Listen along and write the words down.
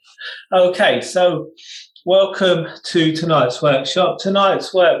Okay, so welcome to tonight's workshop.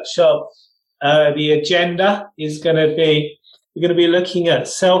 Tonight's workshop, the agenda is we're going to be looking at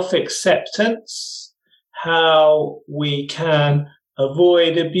self-acceptance, how we can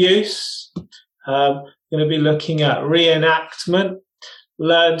avoid abuse. We're going to be looking at reenactment,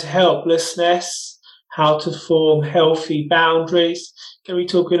 learned helplessness, how to form healthy boundaries. We're going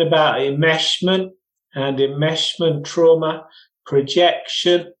to be talking about enmeshment and enmeshment trauma,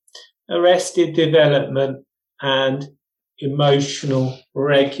 projection, arrested development, and emotional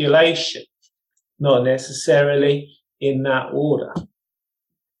regulation, not necessarily in that order.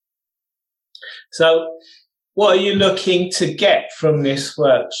 So what are you looking to get from this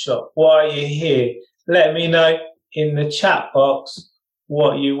workshop? Why are you here? Let me know in the chat box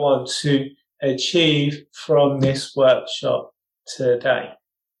what you want to achieve from this workshop today.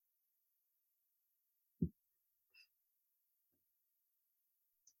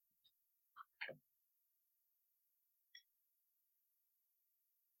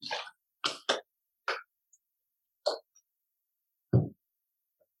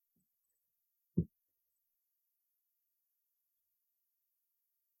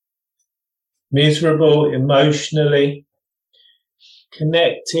 Miserable emotionally,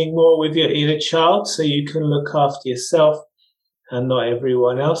 connecting more with your inner child so you can look after yourself and not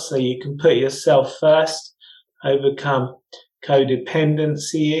everyone else, so you can put yourself first, overcome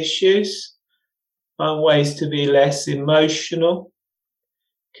codependency issues, find ways to be less emotional,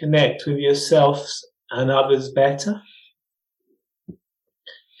 connect with yourself and others better.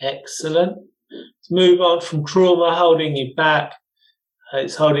 Excellent. Let's move on from trauma holding you back.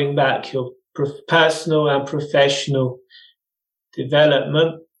 It's holding back your personal and professional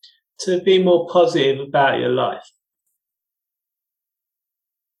development to be more positive about your life.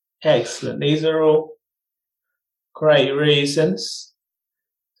 Excellent. These are all great reasons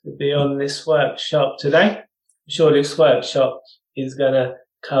to be on this workshop today. I'm sure this workshop is going to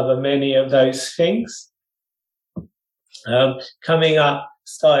cover many of those things. Coming up,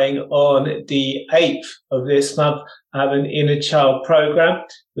 starting on the 8th of this month, I have an inner child program,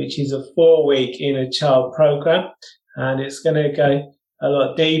 which is a 4-week inner child program, and it's going to go a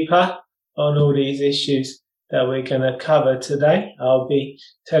lot deeper on all these issues that we're going to cover today. I'll be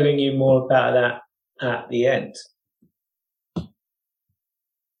telling you more about that at the end.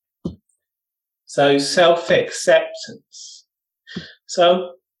 So self-acceptance.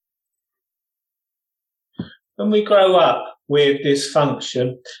 So when we grow up with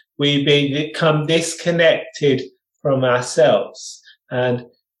dysfunction, we become disconnected from ourselves. And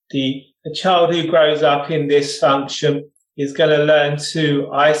the child who grows up in dysfunction is going to learn to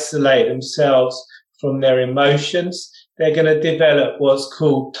isolate themselves from their emotions. They're going to develop what's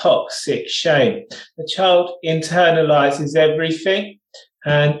called toxic shame. The child internalizes everything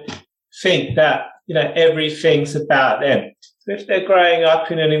and think that, everything's about them. So if they're growing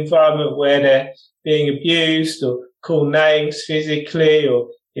up in an environment where they're being abused or called names physically or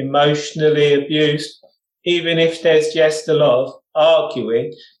emotionally abused, even if there's just a lot of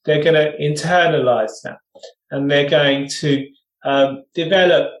arguing, they're going to internalize that. And they're going to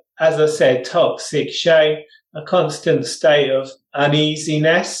develop, as I said, toxic shame, a constant state of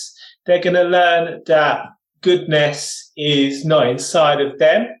uneasiness. They're going to learn that goodness is not inside of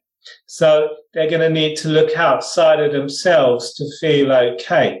them. So they're going to need to look outside of themselves to feel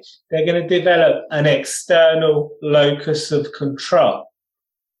okay. They're going to develop an external locus of control.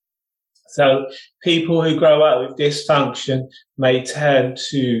 So people who grow up with dysfunction may turn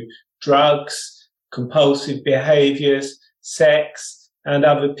to drugs, compulsive behaviors, sex, and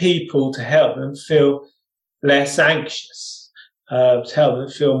other people to help them feel less anxious, to help them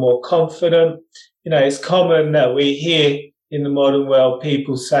feel more confident. It's common that we hear in the modern world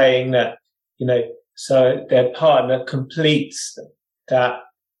people saying that, so their partner completes them, that,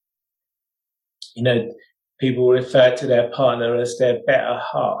 people refer to their partner as their better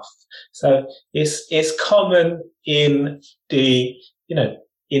half. So it's common in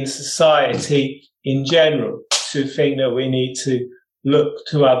in society in general to think that we need to look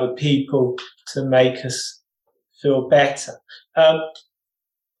to other people to make us feel better.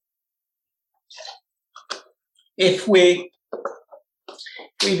 If we've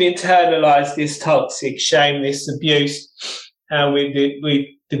internalized this toxic shame, this abuse, and we've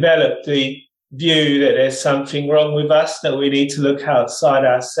developed the view that there's something wrong with us, that we need to look outside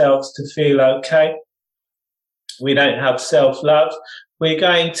ourselves to feel okay. We don't have self-love. We're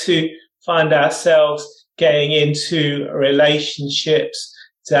going to find ourselves getting into relationships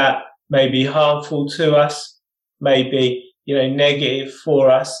that may be harmful to us, may be, negative for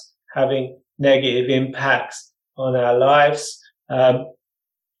us, having negative impacts on our lives.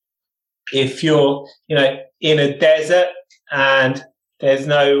 if you're, in a desert and there's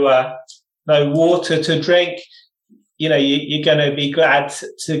no water to drink, you're going to be glad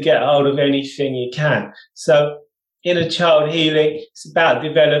to get hold of anything you can. So inner child healing, it's about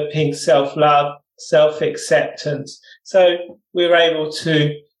developing self-love, self-acceptance. So we're able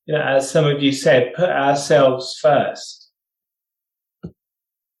to, as some of you said, put ourselves first.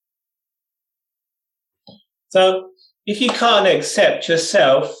 So if you can't accept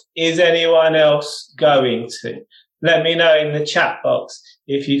yourself, is anyone else going to? Let me know in the chat box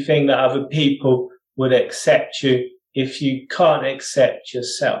if you think that other people would accept you if you can't accept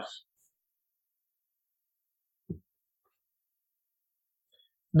yourself.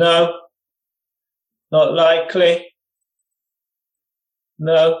 No? Not likely?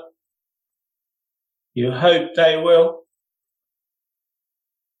 No? You hope they will?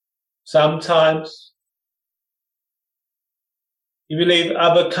 Sometimes? You believe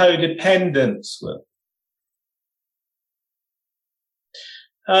other codependents will?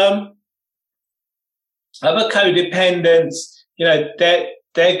 Other codependents,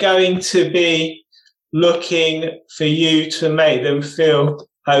 they're going to be looking for you to make them feel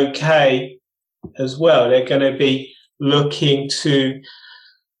okay as well. They're going to be looking to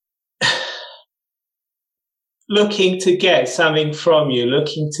get something from you,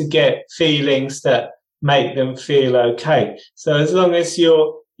 looking to get feelings that make them feel okay. So as long as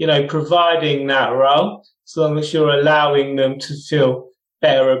you're, providing that role, as long as you're allowing them to feel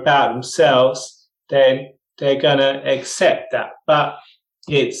better about themselves, then they're going to accept that. But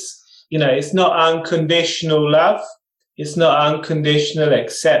it's not unconditional love. It's not unconditional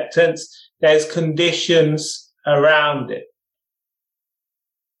acceptance. There's conditions around it.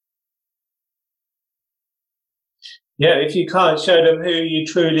 Yeah, if you can't show them who you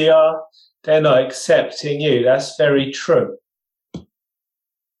truly are, they're not accepting you. That's very true.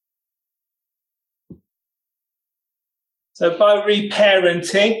 So by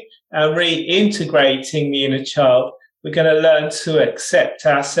reparenting and reintegrating the inner child, we're going to learn to accept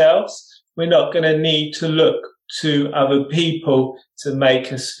ourselves. We're not going to need to look to other people to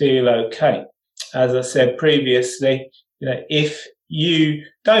make us feel okay. As I said previously, if you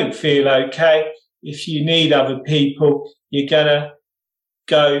don't feel okay, if you need other people, you're going to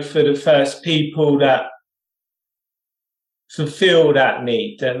go for the first people that fulfill that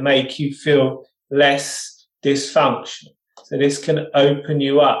need, that make you feel less dysfunctional. So this can open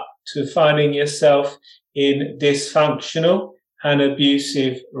you up to finding yourself in dysfunctional and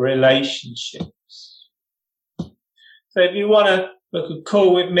abusive relationships. So if you want to book a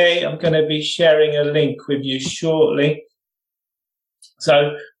call with me, I'm going to be sharing a link with you shortly.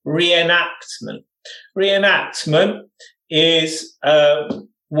 So reenactment. Reenactment is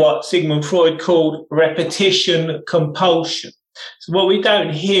what Sigmund Freud called repetition compulsion. So what we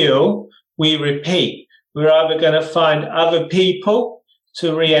don't heal, we repeat. We're either going to find other people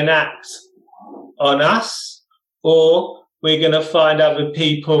to reenact on us, or we're going to find other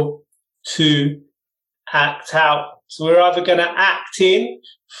people to act out. So we're either going to act in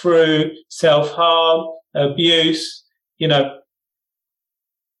through self-harm, abuse,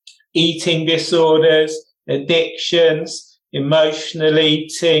 eating disorders, addictions, emotional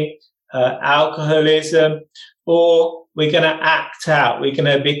eating, alcoholism, or we're going to act out. We're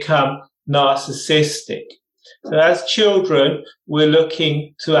going to become narcissistic. So as children, we're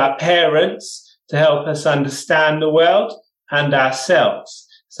looking to our parents to help us understand the world and ourselves.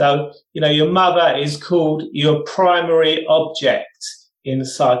 So, your mother is called your primary object in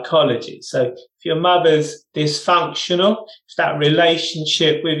psychology. So if your mother's dysfunctional, if that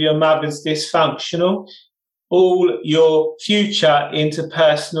relationship with your mother's dysfunctional, all your future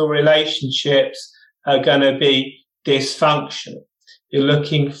interpersonal relationships are going to be dysfunctional. You're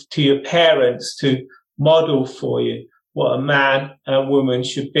looking to your parents to model for you what a man and woman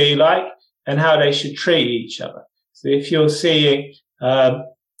should be like and how they should treat each other. So if you're seeing,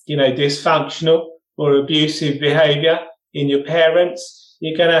 dysfunctional or abusive behavior in your parents,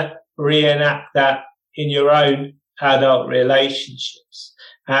 you're going to reenact that in your own adult relationships.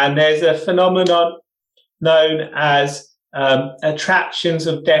 And there's a phenomenon known as attractions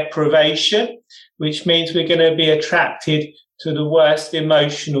of deprivation, which means we're going to be attracted to the worst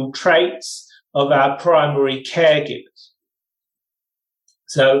emotional traits of our primary caregivers.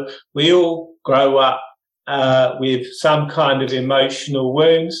 So we all grow up with some kind of emotional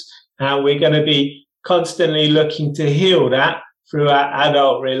wounds, and we're going to be constantly looking to heal that through our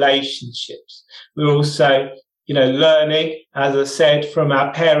adult relationships. We're also, learning, as I said, from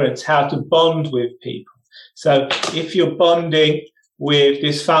our parents how to bond with people. So if you're bonding with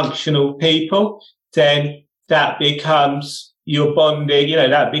dysfunctional people, then that becomes you're bonding,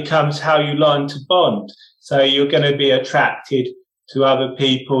 that becomes how you learn to bond. So you're going to be attracted to other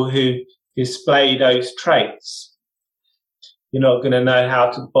people who display those traits. You're not going to know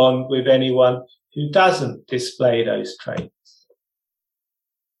how to bond with anyone who doesn't display those traits.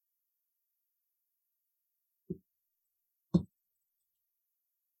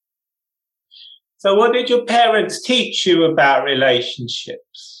 So what did your parents teach you about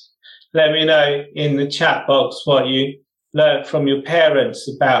relationships? Let me know in the chat box what you learned from your parents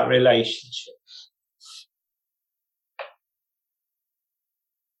about relationships.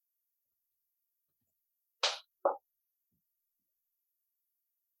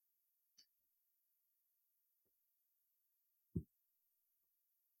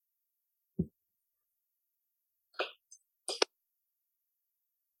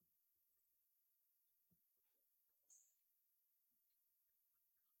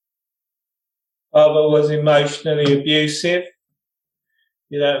 Father was emotionally abusive.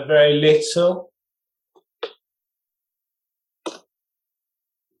 You learned very little.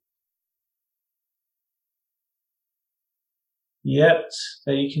 Yep,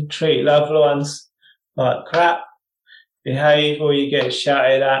 so you can treat loved ones like crap. Behave or you get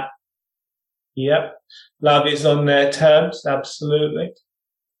shouted at. Yep, love is on their terms, absolutely.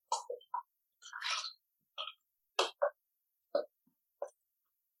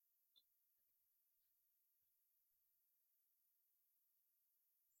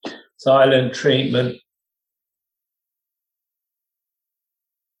 Silent treatment.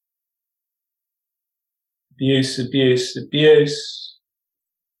 Abuse, abuse, abuse.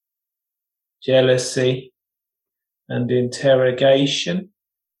 Jealousy and interrogation.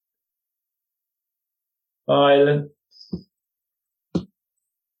 Violence.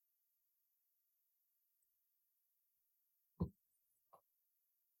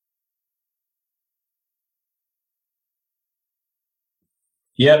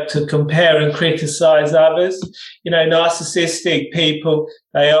 Yep, to compare and criticize others. Narcissistic people,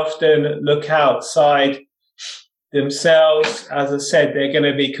 they often look outside themselves. As I said, they're going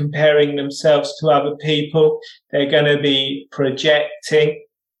to be comparing themselves to other people. They're going to be projecting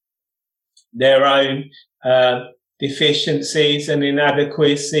their own deficiencies and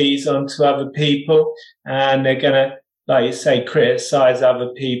inadequacies onto other people. And they're going to, like you say, criticize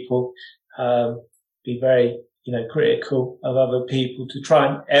other people, be very critical of other people to try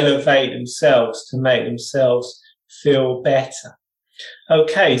and elevate themselves, to make themselves feel better.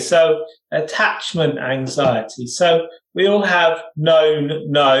 Okay, so attachment anxiety. So we all have known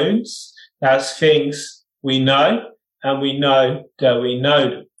knowns. That's things we know, and we know that we know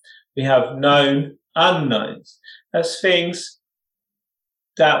them. We have known unknowns. That's things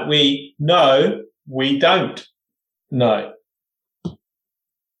that we know we don't know.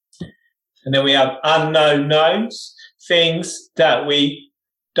 And then we have unknown knowns, things that we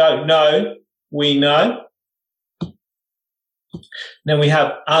don't know, we know. Then we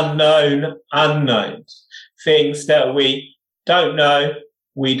have unknown unknowns, things that we don't know,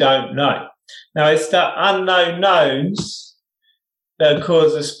 we don't know. Now, it's the unknown knowns that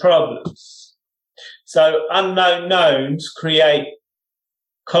cause us problems. So unknown knowns create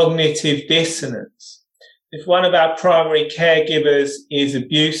cognitive dissonance. If one of our primary caregivers is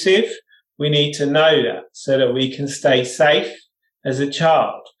abusive, we need to know that so that we can stay safe as a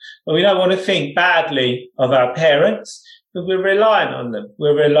child. But we don't want to think badly of our parents, but we're reliant on them.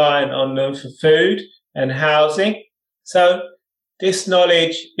 We're reliant on them for food and housing. So this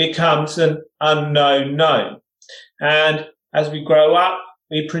knowledge becomes an unknown known. And as we grow up,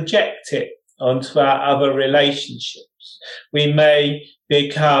 we project it onto our other relationships. We may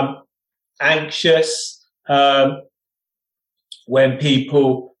become anxious when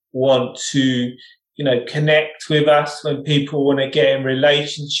people want to, connect with us, when people want to get in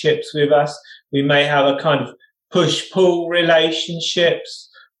relationships with us. We may have a kind of push-pull relationships,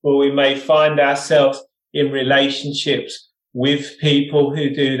 or we may find ourselves in relationships with people who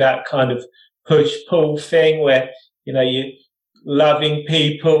do that kind of push-pull thing where, you're loving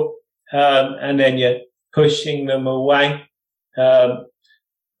people and then you're pushing them away.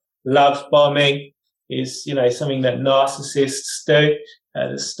 Love bombing is, something that narcissists do at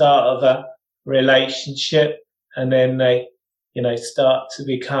the start of a relationship, and then they, start to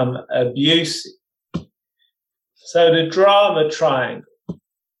become abusive. So the drama triangle.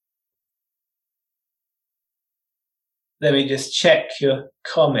 Let me just check your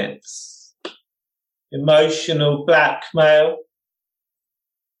comments. Emotional blackmail.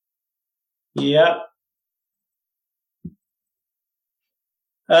 Yep.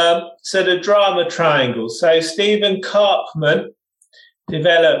 So the drama triangle. So Stephen Karpman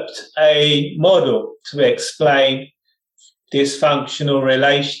developed a model to explain dysfunctional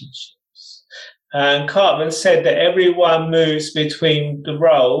relationships. And Cartman said that everyone moves between the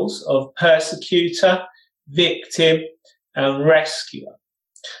roles of persecutor, victim, and rescuer.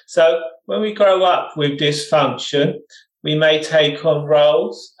 So when we grow up with dysfunction, we may take on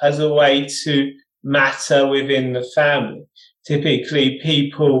roles as a way to matter within the family. Typically,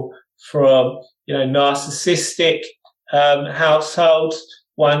 people from narcissistic households,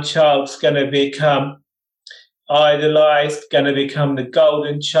 one child's going to become idolized, going to become the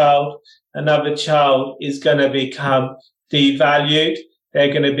golden child. Another child is going to become devalued.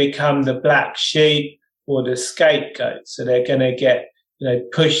 They're going to become the black sheep or the scapegoat. So they're going to get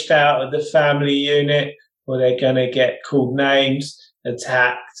pushed out of the family unit, or they're going to get called names,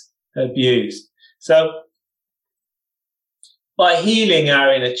 attacked, abused. So by healing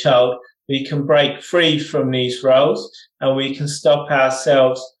our inner child, we can break free from these roles and we can stop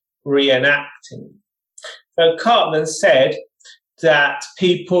ourselves reenacting. So Cartman said that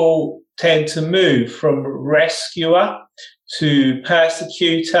people tend to move from rescuer to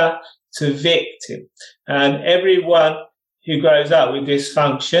persecutor to victim. And everyone who grows up with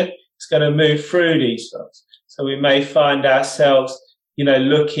dysfunction is going to move through these roles. So we may find ourselves,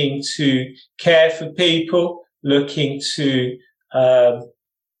 looking to care for people, looking to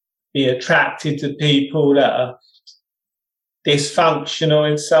be attracted to people that are dysfunctional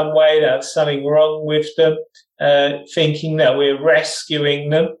in some way, that have something wrong with them, thinking that we're rescuing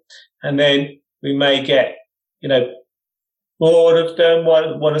them. And then we may get, bored of them,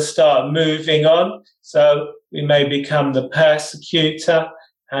 want to start moving on. So we may become the persecutor,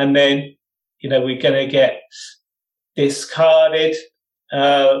 and then, we're going to get discarded,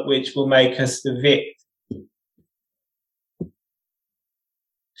 which will make us the victim.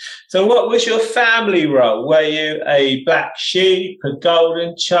 So what was your family role? Were you a black sheep, a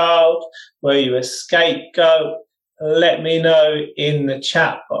golden child? Were you a scapegoat? Let me know in the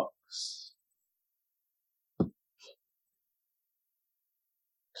chat box.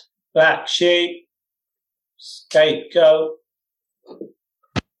 Black sheep, scapegoat,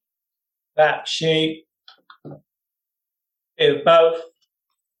 black sheep, bit of both.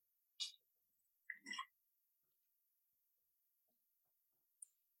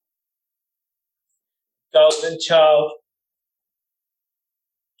 Golden child,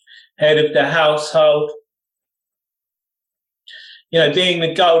 head of the household. Being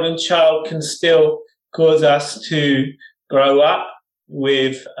the golden child can still cause us to grow up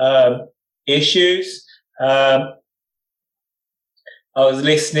with issues. I was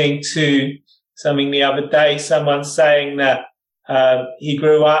listening to something the other day, someone saying that he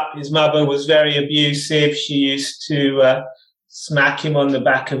grew up, his mother was very abusive. She used to smack him on the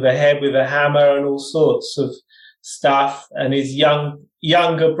back of the head with a hammer and all sorts of stuff. And his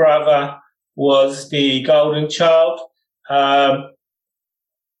younger brother was the golden child.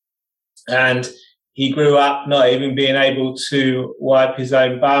 And he grew up not even being able to wipe his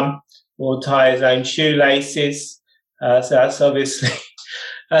own bum or tie his own shoelaces. So that's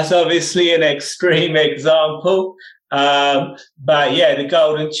obviously an extreme example. But yeah, the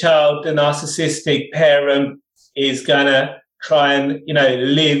golden child, the narcissistic parent, is going to try and,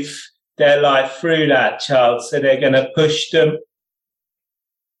 live their life through that child. So they're going to push them.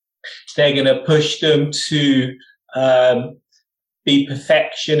 They're going to push them to be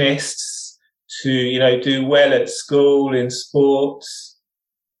perfectionists, to, do well at school, in sports.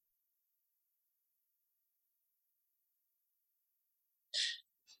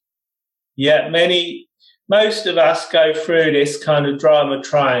 Yeah, most of us go through this kind of drama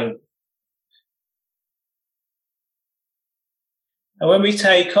triangle. And when we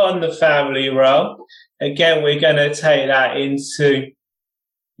take on the family role, again, we're going to take that into,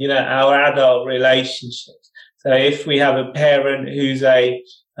 our adult relationships. So if we have a parent who's a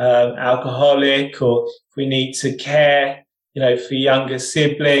alcoholic, or if we need to care, for younger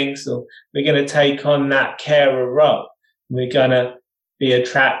siblings, or we're going to take on that carer role. We're going to be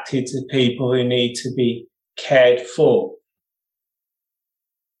attracted to people who need to be cared for.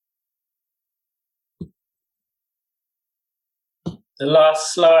 The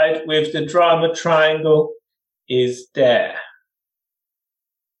last slide with the drama triangle is there.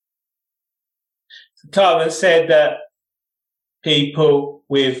 So Cartman said that people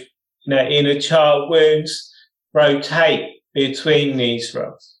with inner child wounds rotate between these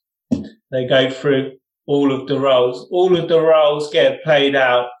roles. They go through all of the roles. All of the roles get played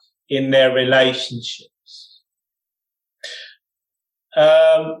out in their relationships.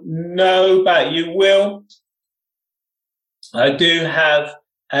 No, but you will. I do have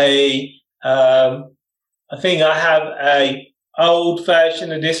I think I have a old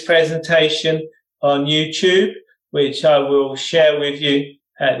version of this presentation on YouTube, which I will share with you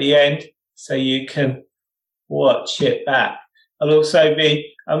at the end so you can watch it back. I'll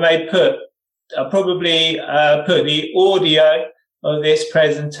probably put the audio of this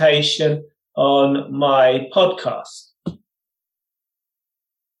presentation on my podcast.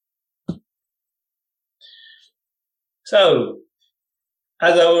 So,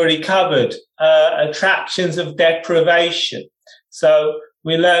 as I already covered, attractions of deprivation. So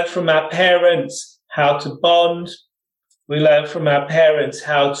we learn from our parents how to bond. We learn from our parents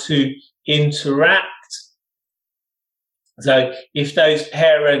how to interact. So if those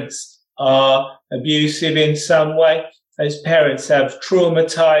parents are abusive in some way, those parents have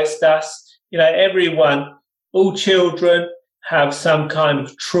traumatized us. All children have some kind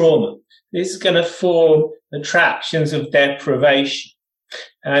of trauma. This is going to form attractions of deprivation.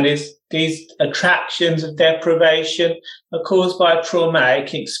 And these attractions of deprivation are caused by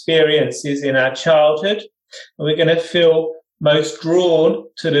traumatic experiences in our childhood. And we're going to feel most drawn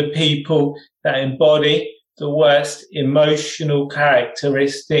to the people that embody the worst emotional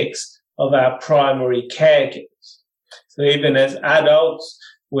characteristics of our primary caregivers. So even as adults,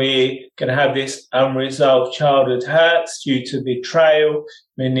 we're going to have this unresolved childhood hurts due to betrayal,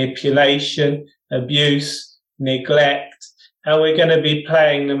 manipulation, abuse, neglect, and we're going to be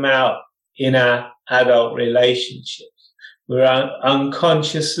playing them out in our adult relationships. We're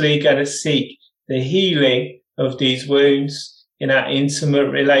unconsciously going to seek the healing of these wounds in our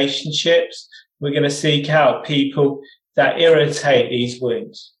intimate relationships. We're going to seek out people that irritate these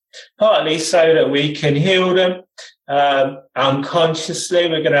wounds, partly so that we can heal them. Unconsciously,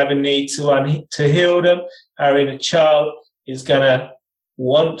 we're going to have a need to heal them. Our inner child is going to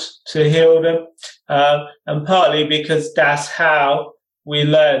want to heal them. And partly because that's how we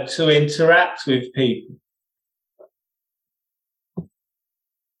learn to interact with people.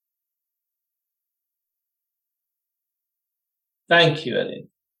 Thank you, Ellen.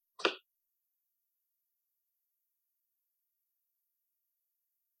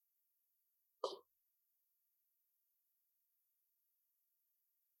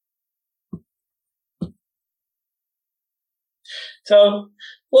 So,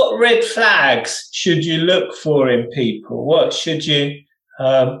 what red flags should you look for in people? What should you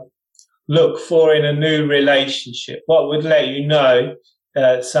look for in a new relationship? What would let you know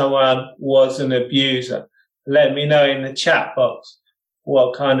that someone was an abuser? Let me know in the chat box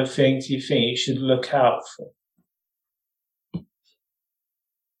what kind of things you think you should look out for.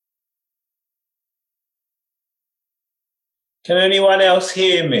 Can anyone else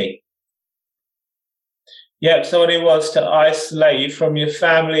hear me? Yep, someone who wants to isolate you from your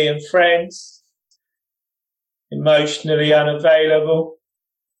family and friends, emotionally unavailable.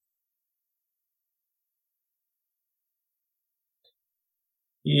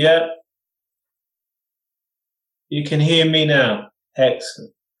 Yep. You can hear me now.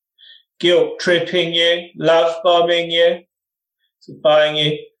 Excellent. Guilt tripping you, love bombing you, so buying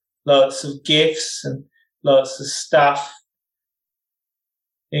you lots of gifts and lots of stuff.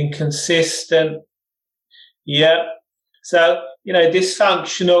 Inconsistent. Yeah. So,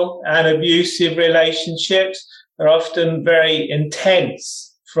 dysfunctional and abusive relationships are often very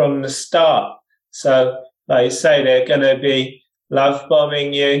intense from the start. So, like you say, they're going to be love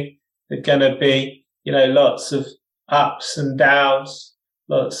bombing you. They're going to be, lots of ups and downs,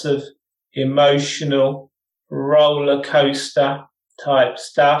 lots of emotional roller coaster type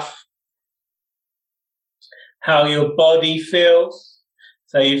stuff. How your body feels.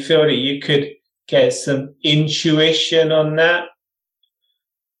 So you feel that you could get some intuition on that.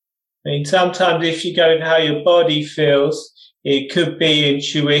 I mean, sometimes if you go with how your body feels, it could be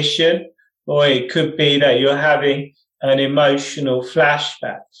intuition, or it could be that you're having an emotional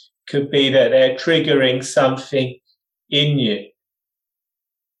flashback. It could be that they're triggering something in you.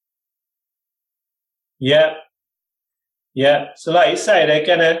 Yeah. So like you say, they're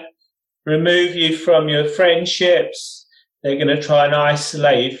going to remove you from your friendships. They're going to try and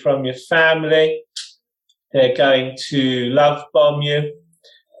isolate you from your family. They're going to love bomb you.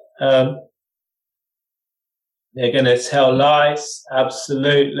 They're going to tell lies,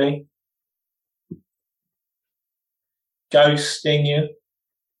 absolutely. Ghosting you.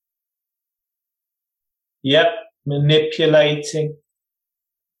 Yep, manipulating.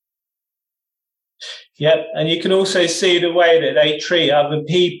 Yep, and you can also see the way that they treat other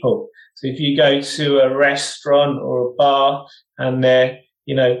people. So if you go to a restaurant or a bar and they're,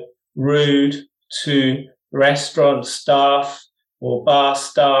 rude to restaurant staff or bar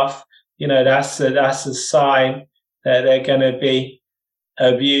staff, that's a sign that they're going to be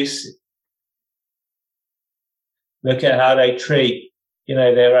abusive. Look at how they treat,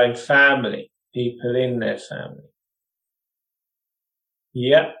 their own family, people in their family.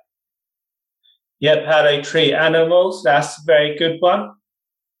 Yep. Yep, how they treat animals. That's a very good one.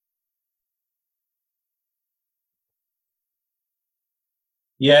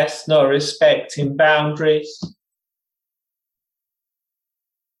 Yes, not respecting boundaries.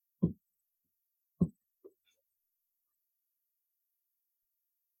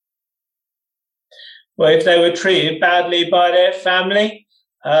 Well, if they were treated badly by their family,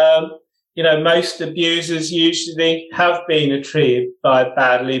 most abusers usually have been treated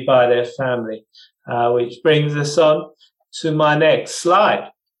badly by their family, which brings us on to my next slide.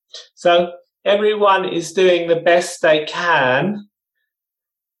 So everyone is doing the best they can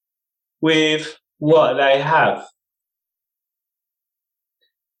with what they have.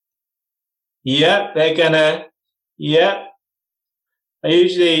 Yep, they're gonna, yep. I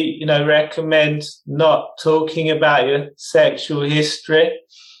usually, recommend not talking about your sexual history.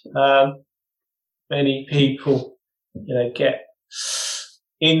 Many people, get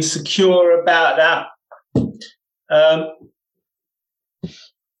insecure about that.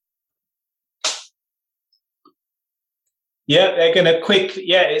 They're going to quickly.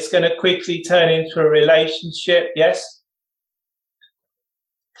 Yeah, it's going to quickly turn into a relationship. Yes.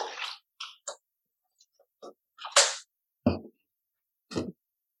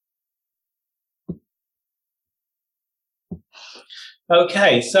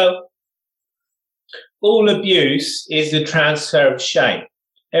 Okay, so all abuse is the transfer of shame.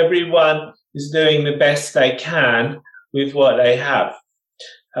 Everyone is doing the best they can with what they have.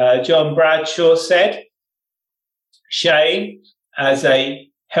 John Bradshaw said, shame as a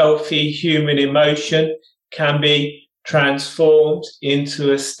healthy human emotion can be transformed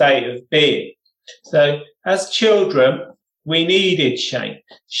into a state of being. So as children, we needed shame.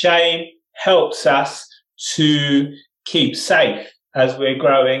 Shame helps us to keep safe as we're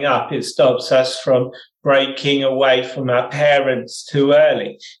growing up. It stops us from breaking away from our parents too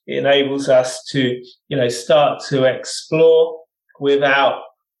early. It enables us to, start to explore without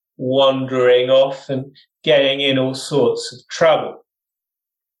wandering off and getting in all sorts of trouble.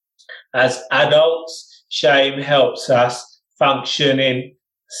 As adults, shame helps us function in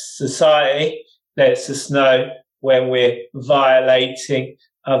society, lets us know when we're violating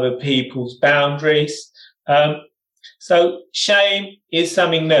other people's boundaries. So shame is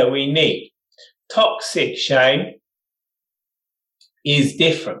something that we need. Toxic shame is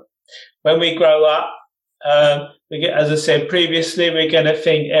different. When we grow up, as I said previously, we're going to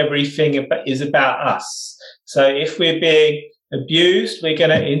think everything is about us. So if we're being abused, we're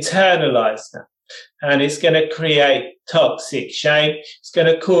going to internalize that. And it's going to create toxic shame. It's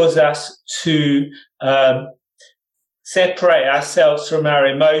going to cause us to separate ourselves from our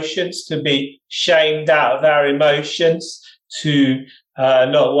emotions, to be shamed out of our emotions, to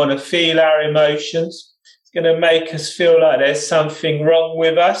not want to feel our emotions. It's going to make us feel like there's something wrong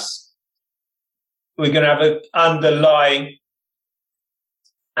with us. We're going to have an underlying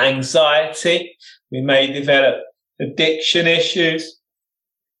anxiety. We may develop addiction issues,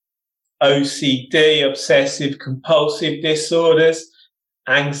 OCD, obsessive compulsive disorders,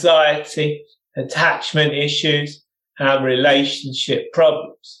 anxiety, attachment issues, and relationship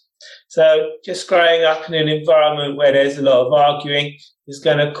problems. So just growing up in an environment where there's a lot of arguing is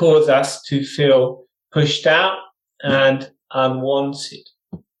going to cause us to feel pushed out and unwanted.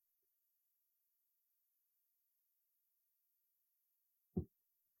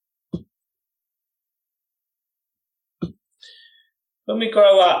 When we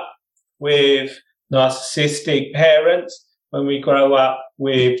grow up with narcissistic parents, when we grow up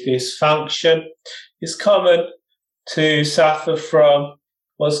with dysfunction, it's common to suffer from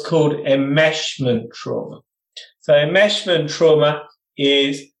what's called enmeshment trauma. So enmeshment trauma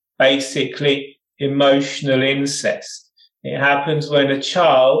is basically emotional incest. It happens when a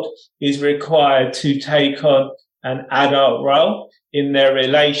child is required to take on an adult role in their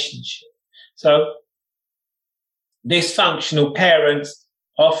relationship. So dysfunctional parents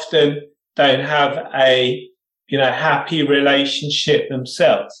often don't have a happy relationship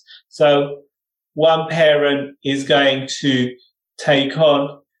themselves. So one parent is going to take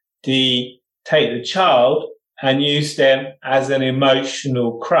the child and use them as an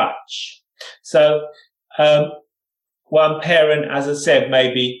emotional crutch. So one parent, as I said,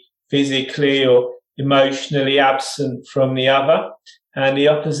 may be physically or emotionally absent from the other, and the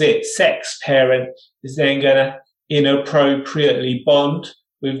opposite sex parent is then going to inappropriately bond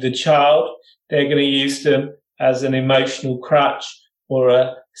with the child. They're going to use them as an emotional crutch or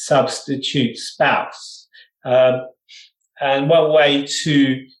a substitute spouse. And one way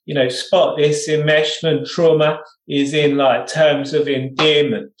to, spot this enmeshment trauma is in terms of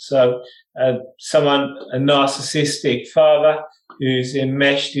endearment. So a narcissistic father who's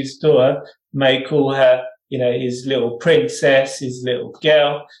enmeshed his daughter may call her, his little princess, his little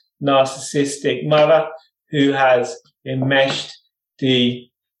girl. Narcissistic mother who has enmeshed the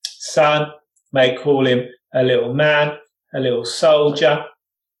son may call him a little man, a little soldier.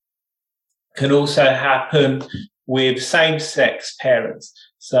 Can also happen with same-sex parents.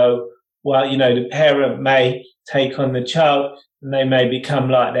 So, the parent may take on the child and they may become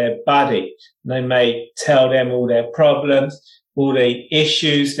like their buddy. They may tell them all their problems, all the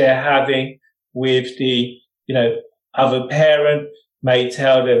issues they're having with the, other parent, may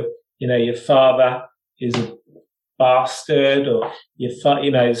tell them, your father is a bastard, or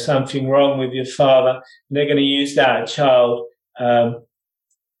something wrong with your father. And they're going to use that child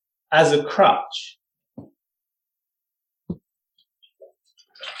as a crutch.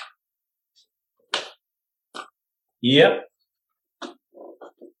 Yep.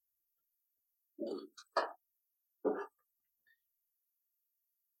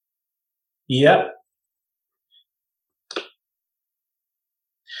 Yep.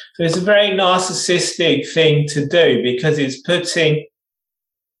 So it's a very narcissistic thing to do because it's putting,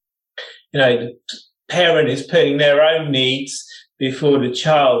 the parent is putting their own needs before the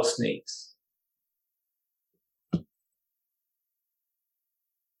child's needs.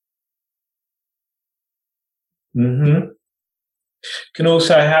 Can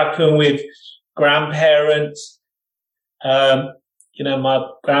also happen with grandparents. My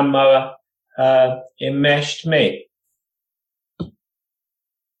grandmother enmeshed me.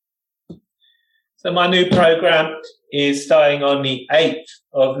 So my new program is starting on the 8th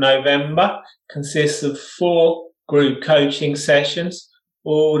of November, consists of 4 group coaching sessions.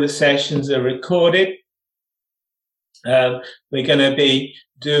 All the sessions are recorded. We're going to be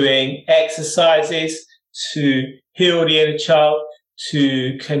doing exercises to heal the inner child,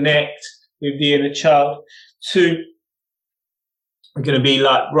 to connect with the inner child, we're going to be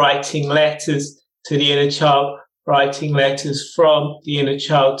like writing letters to the inner child, writing letters from the inner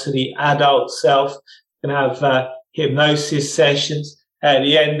child to the adult self. We're going to have hypnosis sessions at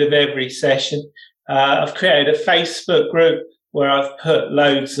the end of every session. I've created a Facebook group where I've put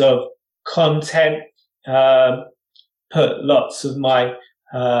loads of content, put lots of my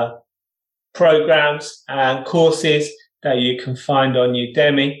programs and courses that you can find on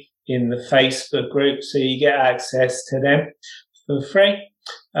Udemy in the Facebook group, so you get access to them for free.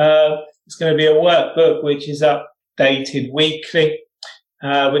 It's going to be a workbook which is updated weekly.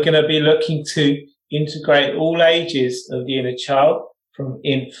 We're going to be looking to integrate all ages of the inner child, from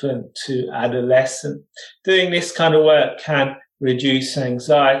infant to adolescent. Doing this kind of work can reduce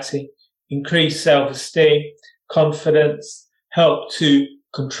anxiety, increase self-esteem, confidence, help to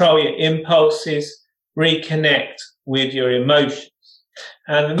control your impulses, reconnect with your emotions.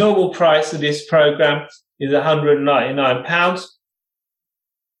 And the normal price of this program is £199.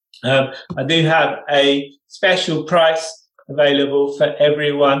 I do have a special price available for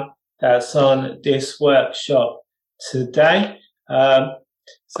everyone that's on this workshop today.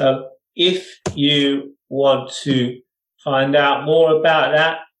 So if you want to find out more about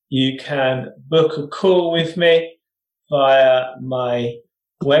that, you can book a call with me via my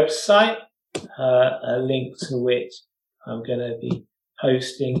website, a link to which I'm going to be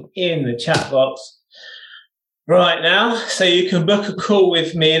posting in the chat box right now. So you can book a call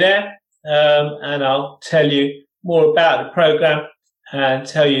with me there, and I'll tell you more about the program and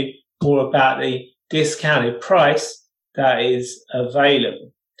tell you more about the discounted price that is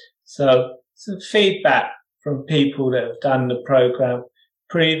available. So some feedback from people that have done the program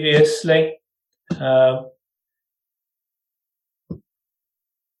previously.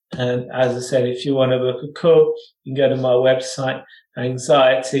 And as I said, if you want to book a call, you can go to my website,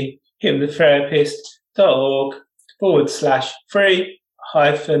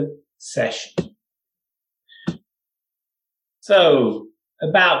 anxietyhypnotherapist.org/free-session. So,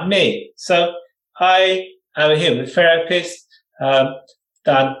 about me. So, I am a hypnotherapist,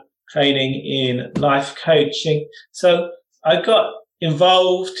 done training in life coaching. So, I got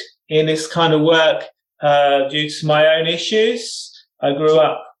involved in this kind of work due to my own issues. I grew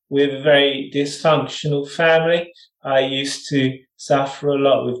up with a very dysfunctional family. I used to suffer a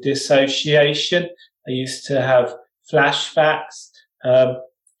lot with dissociation. I used to have flashbacks,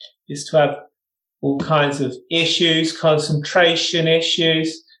 used to have all kinds of issues, concentration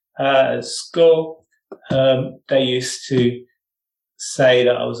issues at school. They used to say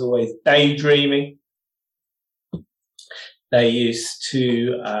that I was always daydreaming. They used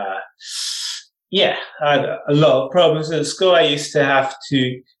to, I had a lot of problems at school. I used to have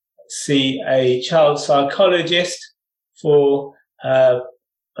to see a child psychologist for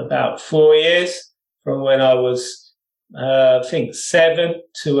about 4 years, from when I was I think 7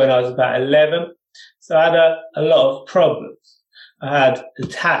 to when I was about 11. So I had a lot of problems. I had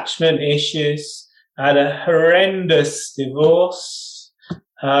attachment issues. I had a horrendous divorce.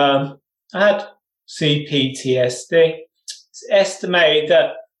 I had CPTSD. It's estimated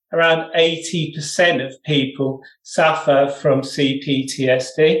that around 80% of people suffer from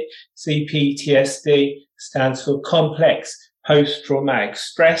CPTSD. CPTSD stands for Complex Post-Traumatic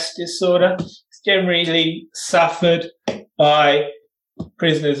Stress Disorder. It's generally suffered by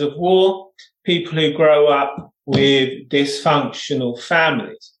prisoners of war, people who grow up with dysfunctional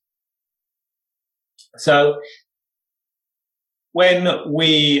families. So when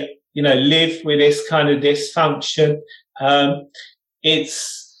we, live with this kind of dysfunction,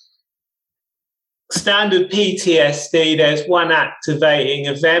 it's standard PTSD. There's one activating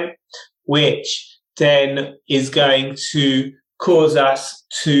event, which then is going to cause us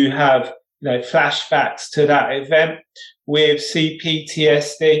to have flashbacks to that event. With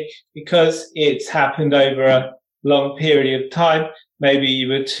CPTSD, because it's happened over a long period of time, maybe you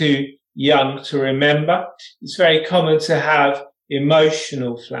were too young to remember, it's very common to have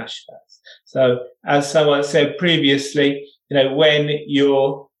emotional flashbacks. So as someone said previously, when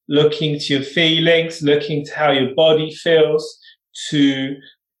you're looking to your feelings, looking to how your body feels to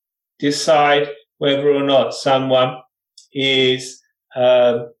decide whether or not someone is,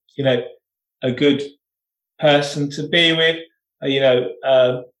 a good person to be with,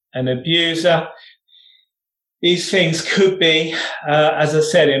 an abuser. These things could be, as I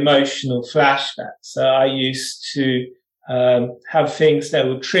said, emotional flashbacks. So I used to have things that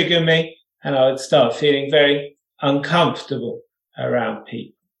would trigger me, and I would start feeling very uncomfortable around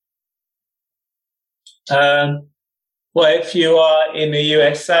people. Well, if you are in the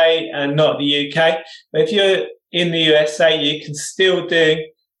USA and not the UK, but if you're in the USA, you can still do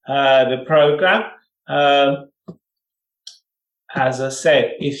the program. As I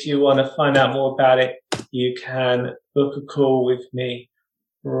said, if you want to find out more about it, you can book a call with me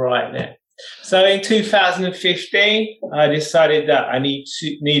right now. So in 2015, I decided that I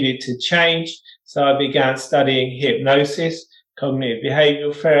needed to change. So I began studying hypnosis, cognitive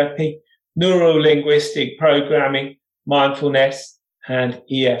behavioral therapy, neuro-linguistic programming, mindfulness, and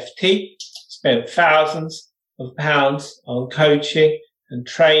EFT. Spent thousands of pounds on coaching and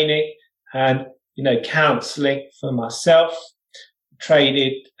training and counseling for myself.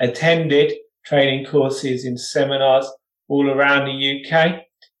 Attended training courses in seminars all around the UK,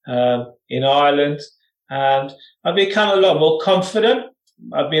 in Ireland, and I've become a lot more confident.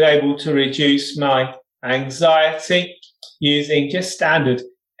 I've been able to reduce my anxiety using just standard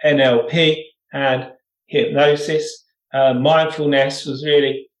NLP and hypnosis. Mindfulness was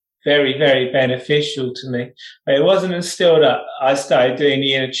really very, very beneficial to me. But it wasn't until that I started doing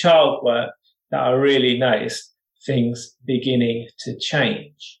the inner child work that I really noticed things beginning to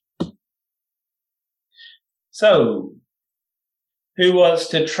change. So, who wants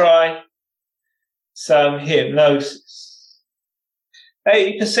to try some hypnosis?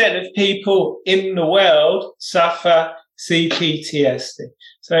 80% of people in the world suffer CPTSD.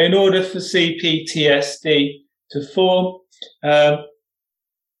 So in order for CPTSD to form,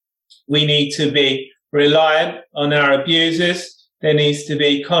 we need to be reliant on our abusers. There needs to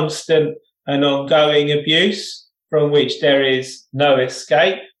be constant and ongoing abuse from which there is no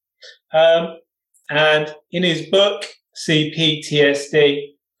escape. And in his book,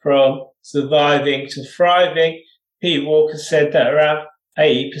 CPTSD, From Surviving to Thriving, Pete Walker said that around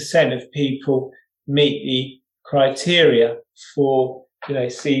 80% of people meet the criteria for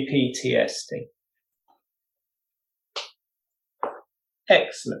CPTSD.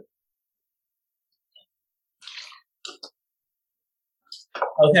 Excellent.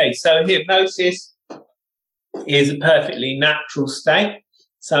 Okay, so hypnosis is a perfectly natural state,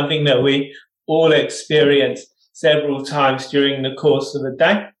 something that we all experience several times during the course of a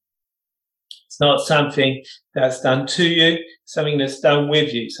day. It's not something that's done to you, something that's done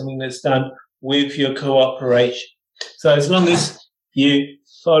with you, something that's done with your cooperation. So as long as you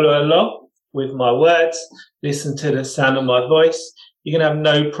follow along with my words, listen to the sound of my voice, you're going to have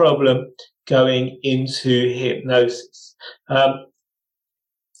no problem going into hypnosis.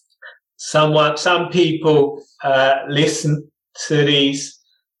 Some people listen to these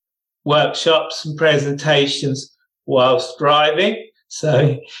workshops and presentations whilst driving.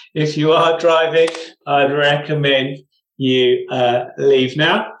 So if you are driving, I'd recommend you leave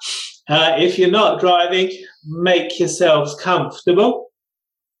now. If you're not driving, make yourselves comfortable.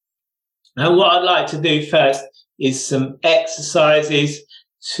 And what I'd like to do first is some exercises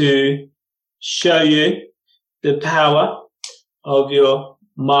to show you the power of your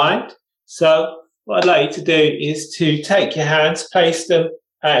mind. So what I'd like you to do is to take your hands, place them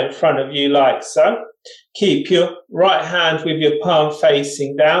out in front of you like so. Keep your right hand with your palm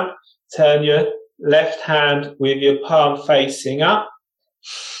facing down. Turn your left hand with your palm facing up.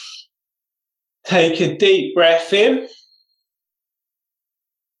 Take a deep breath in.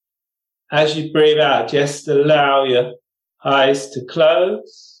 As you breathe out, just allow your eyes to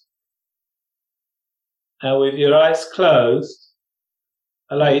close. And with your eyes closed,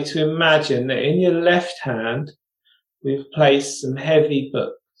 allow you to imagine that in your left hand, we've placed some heavy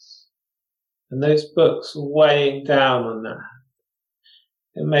books. And those books are weighing down on that hand.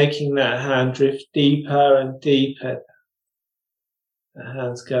 And making that hand drift deeper and deeper. The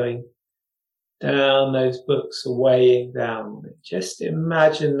hand's going down, those books are weighing down on it. Just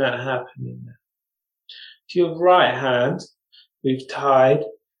imagine that happening now. To your right hand, we've tied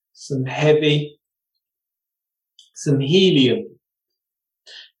some helium.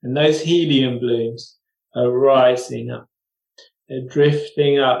 And those helium balloons are rising up. They're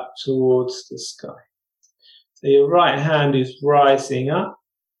drifting up towards the sky. So your right hand is rising up.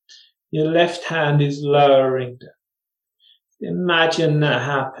 Your left hand is lowering down. Imagine that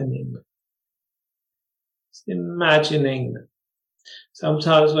happening. Just imagining that.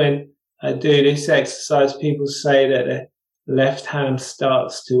 Sometimes when I do this exercise, people say that their left hand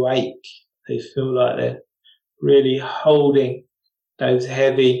starts to ache. They feel like they're really holding those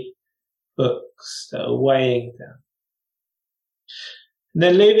heavy books that are weighing down. And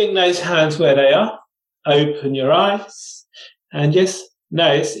then leaving those hands where they are, open your eyes and just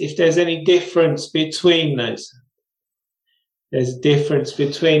notice if there's any difference between those. There's a difference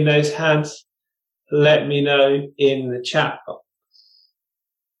between those hands. Let me know in the chat box.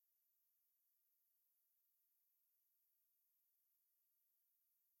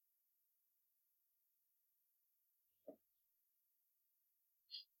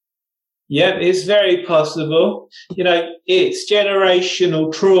 Yeah, it's very possible. You know, it's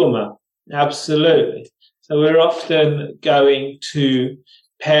generational trauma. Absolutely. So we're often going to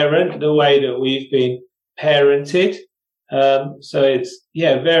parent the way that we've been parented. So it's,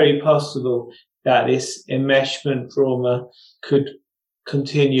 very possible that this enmeshment trauma could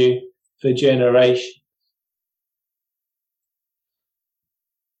continue for generations.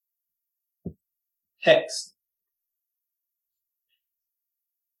 Excellent.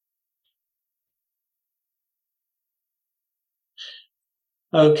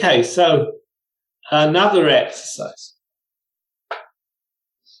 Okay, so another exercise.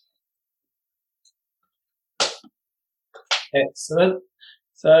 Excellent.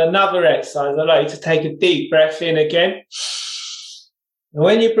 So another exercise, I'd like you to take a deep breath in again. And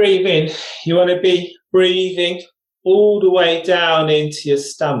when you breathe in, you want to be breathing all the way down into your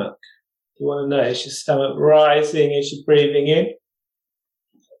stomach. You want to notice your stomach rising as you're breathing in,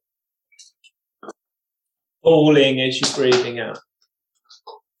 falling as you're breathing out.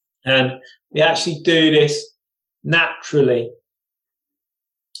 And we actually do this naturally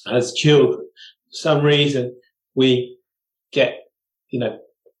as children. For some reason, we get,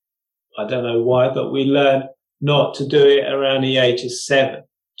 I don't know why, but we learn not to do it around the age of 7.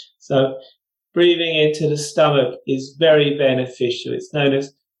 So breathing into the stomach is very beneficial. It's known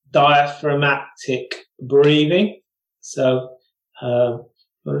as diaphragmatic breathing. So I'm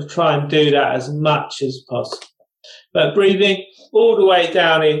going to try and do that as much as possible. But breathing all the way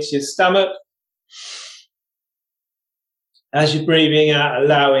down into your stomach. As you're breathing out,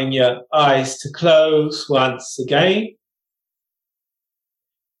 allowing your eyes to close once again.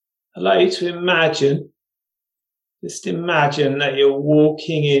 Allow you to imagine, just imagine that you're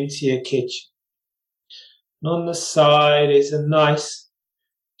walking into your kitchen. And on the side is a nice,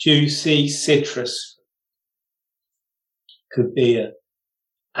 juicy citrus. Could be an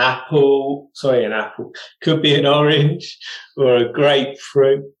apple. Could be an orange or a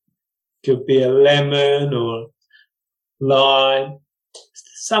grapefruit. Could be a lemon or lime.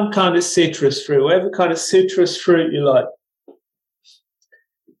 Some kind of citrus fruit, whatever kind of citrus fruit you like.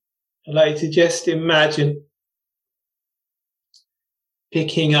 I'd like to just imagine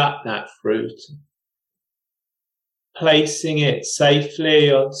picking up that fruit, placing it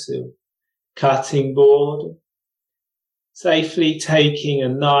safely onto cutting board, safely taking a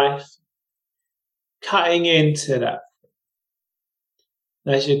knife, cutting into that.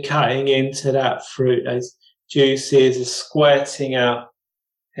 As you're cutting into that fruit, those juices are squirting out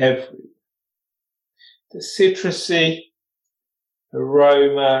everywhere. The citrusy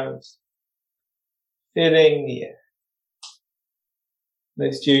aroma is filling the air.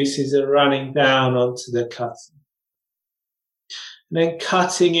 Those juices are running down onto the cutting. And then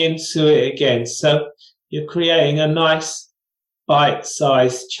cutting into it again. So you're creating a nice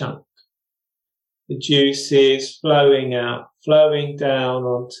bite-sized chunk. the juices flowing out, flowing down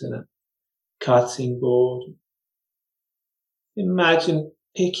onto the cutting board. Imagine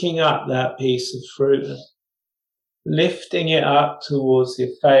picking up that piece of fruit and lifting it up towards your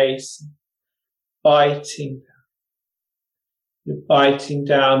face, biting. You're biting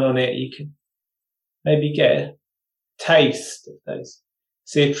down on it. You can maybe get a taste of those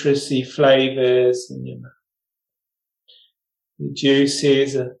citrusy flavors in your mouth. The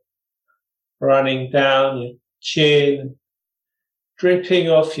juices are running down your chin, dripping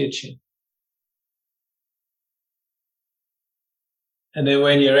off your chin. And then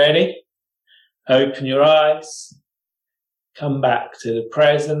when you're ready, open your eyes, come back to the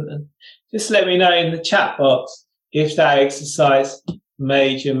present, and just let me know in the chat box if that exercise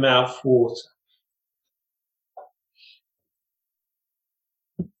made your mouth water.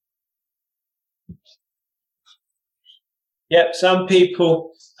 Yep, some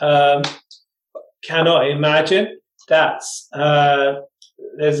people cannot imagine. There's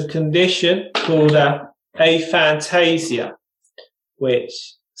a condition called aphantasia,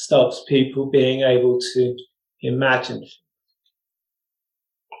 which stops people being able to imagine.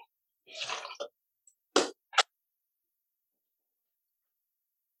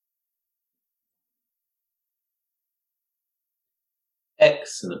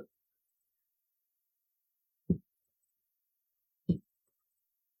 Excellent.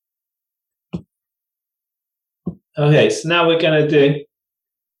 Okay, so now we're going to do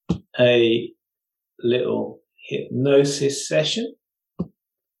a little hypnosis session.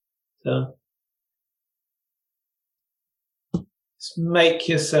 So just make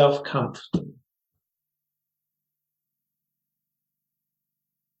yourself comfortable.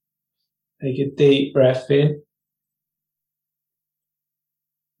 Take a deep breath in.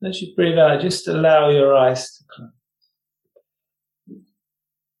 As you breathe out, just allow your eyes to close.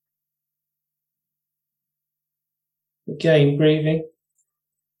 Again, breathing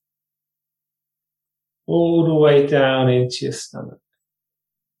all the way down into your stomach.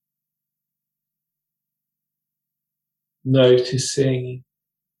 Noticing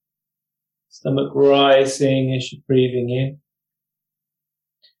stomach rising as you're breathing in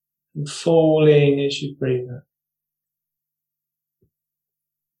and falling as you breathe out.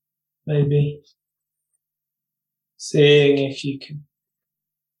 Maybe seeing if you can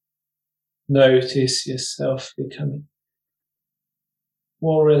notice yourself becoming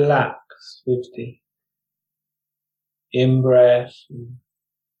more relaxed with the in-breath and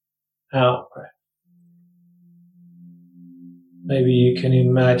out-breath. Maybe you can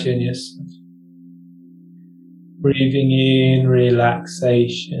imagine yourself breathing in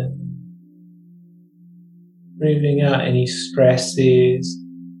relaxation, breathing out any stresses,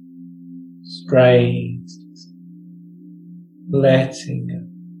 strains, letting go.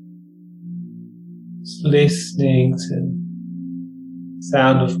 Just listening to the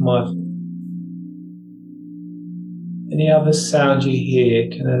sound of my voice. Any other sound you hear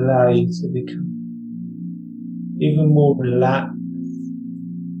can allow you to become even more relaxed,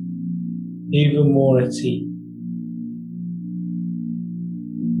 even more at ease.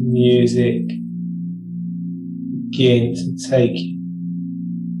 Music begin to take you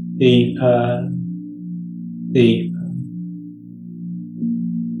deeper, deeper.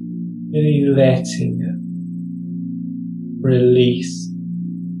 Really letting go, release,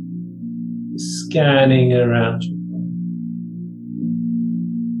 scanning around you.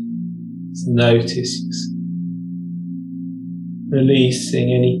 Just notice yourself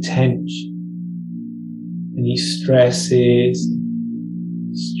releasing any tension, any stresses,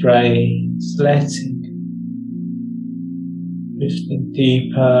 strains, letting, drifting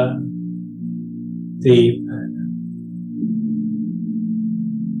deeper, deeper.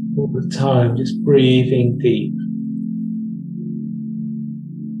 All the time, just breathing deep.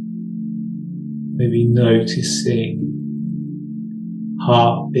 Maybe noticing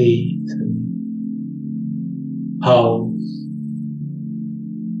heartbeat and pulse.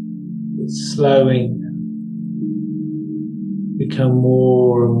 It's slowing down. Become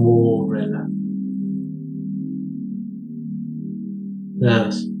more and more relaxed. Now,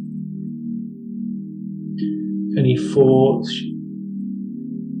 if any thoughts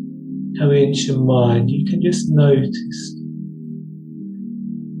come into your mind, you can just notice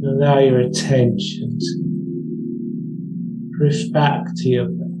and allow your attention to drift back to your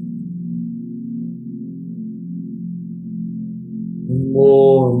breath.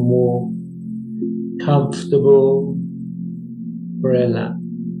 More and more comfortable, relaxed.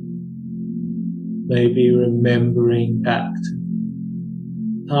 Maybe remembering back to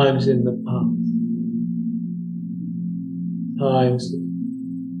times in the past, times of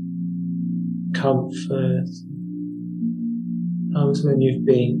comfort comes when you've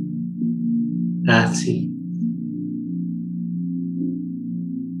been at ease.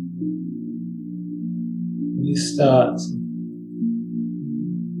 You start to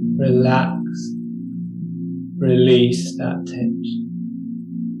relax, release that tension.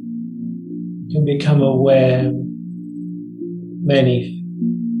 You can become aware of many things.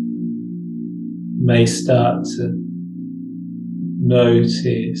 You may start to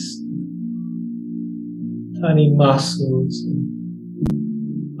notice tiny muscles,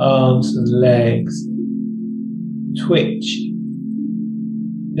 arms and legs twitch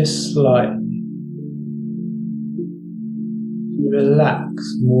just slightly. You relax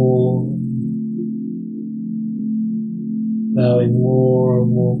more, allowing more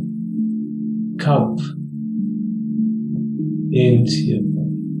and more comfort into your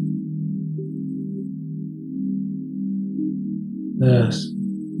body. Yes.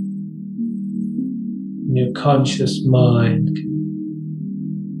 And your conscious mind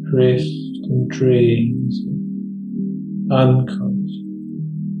can drift and dream. Unconscious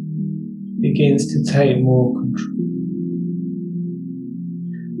begins to take more control.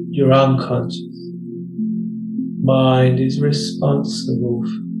 Your unconscious mind is responsible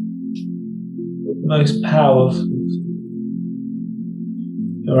for the most powerful.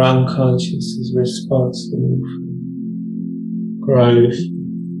 Your unconscious is responsible for growth,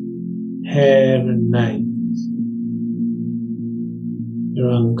 hair and nails. Your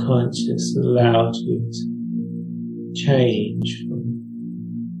unconscious allows you to change from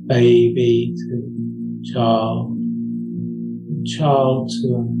baby to child, from child to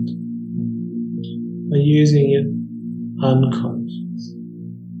adult. By using your unconscious,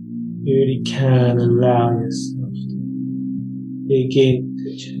 you really can allow yourself to begin to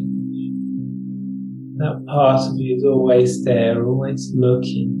change. That part of you is always there, always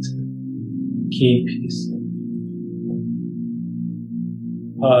looking to keep you safe.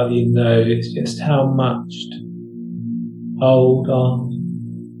 Part of you knows just how much to hold on,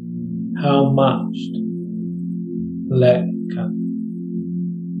 how much to let go.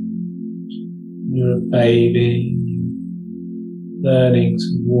 You're a baby, you're learning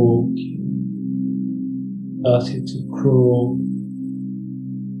to walk, you're starting to crawl.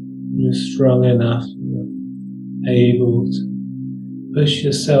 You're strong enough, you're able to push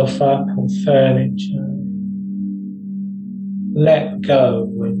yourself up on furniture. Let go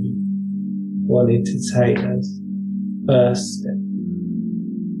when you wanted to take those first steps.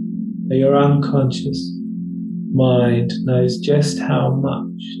 But your unconscious mind knows just how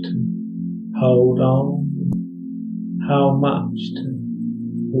much to hold on, how much to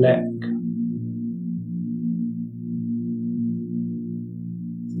let go.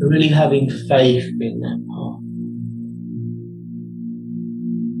 So really having faith in that part.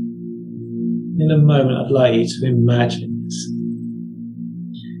 In a moment, I'd like you to imagine yourself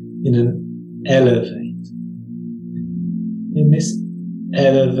in an elevator. In this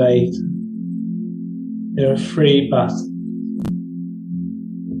elevator, there are 3 buttons.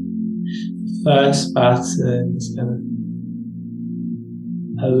 The first button is going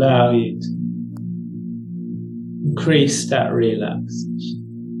to allow you to increase that relaxation,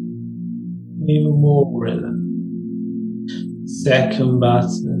 even more relaxed. Second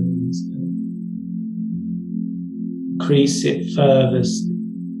button is going to increase it further,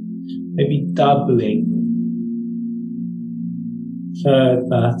 maybe doubling. Third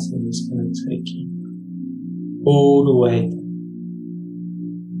button is going to take you all the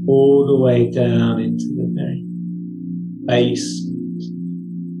way down into the very basement,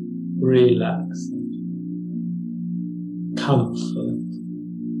 relaxing, comfort,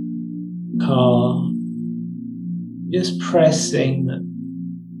 calm. Just pressing that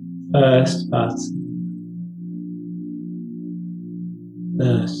first button.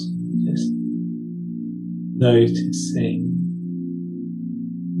 Just noticing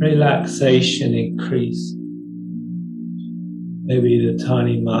relaxation increase. Maybe the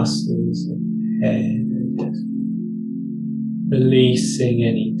tiny muscles in the head are just releasing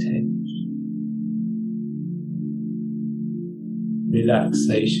any tension.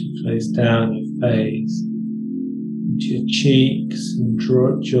 Relaxation flows down your face, into your cheeks and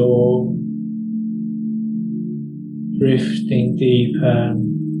jaw, drifting deeper and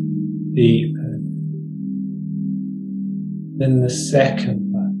deeper. Then the second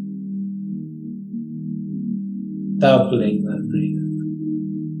one, doubling that breathing,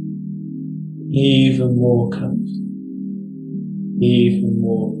 even more comfort, even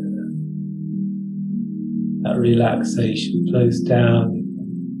more relaxed. That relaxation flows down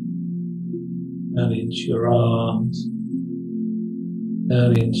into your arms,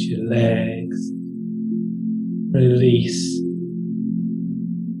 down into your legs. Release,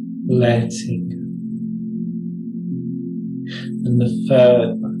 letting go. And the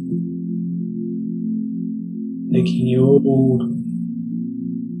third one, taking you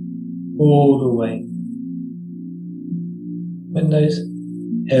all the way. When those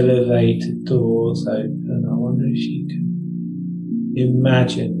elevator doors open, I wonder if you can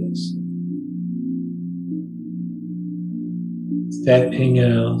imagine yourself stepping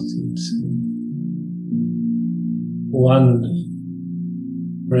out into wonderful,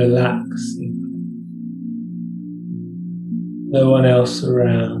 relaxing place. No one else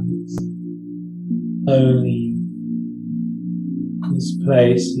around. It's only this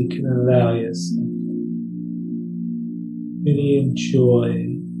place you can allow yourself really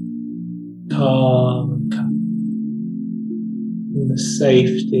enjoy calm and comfort in the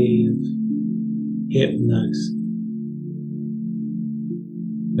safety of hypnosis.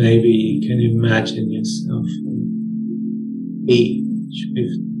 Maybe you can imagine yourself on the beach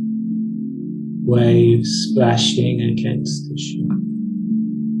with waves splashing against the shore.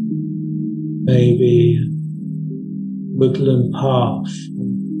 Maybe a woodland path,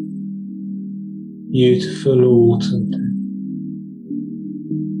 beautiful autumn day.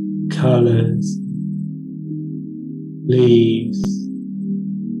 Colours, leaves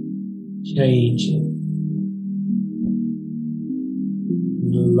changing,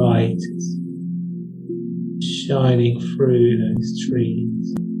 and the light is shining through those trees.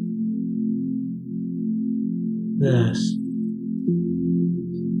 That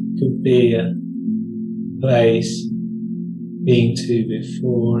could be a place you've been to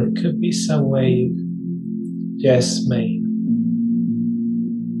before. It could be somewhere you've just made.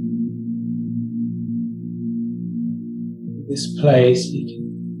 This place you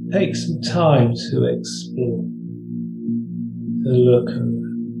can take some time to explore, to look around.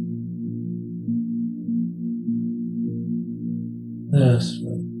 That's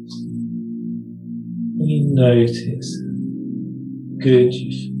right. When you notice how good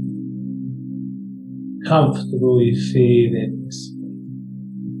you feel, comfortable you feel in this space,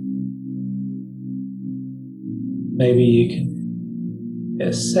 maybe you can get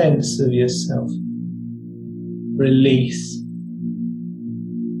a sense of yourself release,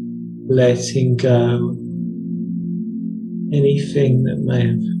 letting go anything that may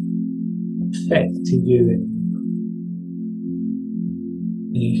have affected you,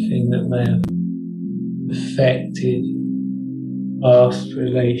 anything that may have affected past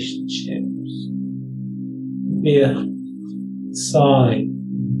relationships. Be a sign,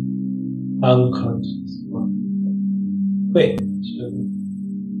 unconscious one, twitch of a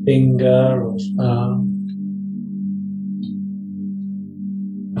finger or thumb,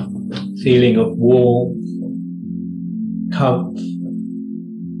 feeling of warmth, comfort.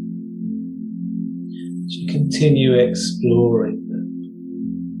 As you continue exploring them,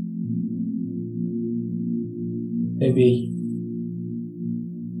 maybe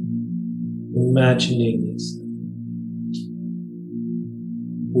imagining yourself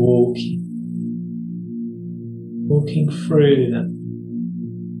walking through them,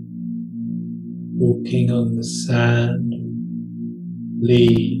 walking on the sand,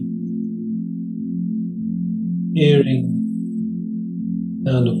 leaves, hearing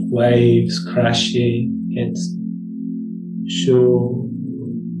the sound of waves crashing against the shore,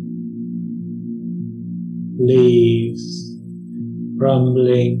 leaves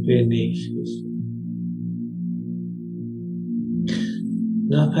rumbling beneath your feet.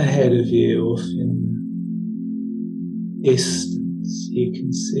 And up ahead of you, off in the distance, you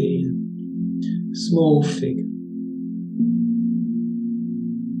can see a small figure.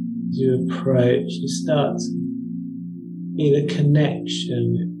 As you approach, you start to feel a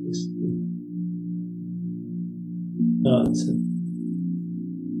connection with this figure. Start to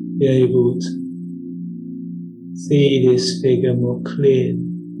be able to see this figure more clearly,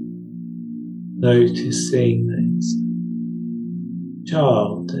 noticing that it's a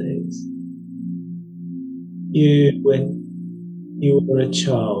child, that it's you when you were a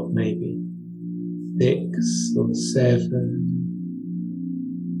child, maybe 6 or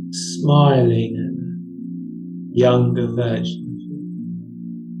 7, smiling at a younger version of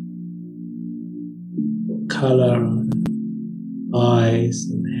you. Colour on eyes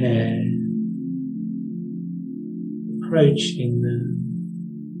and hair. Approaching them,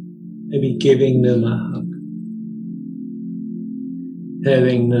 maybe giving them a hug,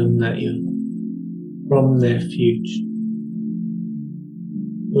 telling them that you're from their future.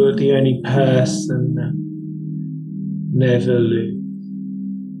 You're the only person that never lose.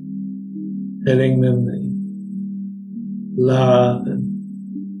 Telling them that you love and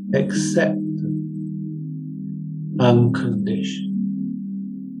acceptance, unconditional.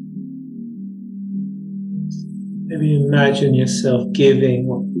 Maybe imagine yourself giving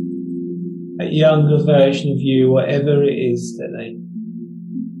that younger version of you whatever it is that they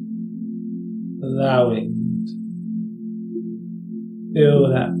allowing them to feel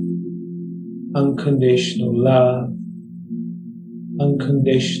that unconditional love,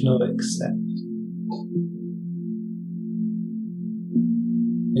 unconditional acceptance.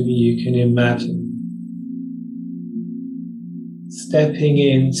 Maybe you can imagine stepping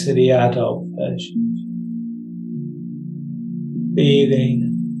into the adult version, feeling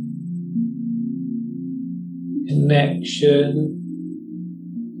connection,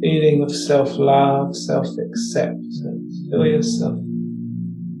 feeling of self-love, self-acceptance. Feel yourself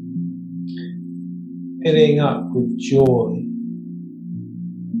filling up with joy,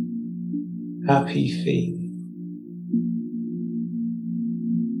 happy feeling.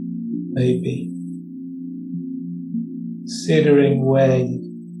 Maybe considering where you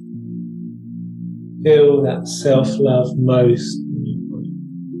feel that self-love most in your body.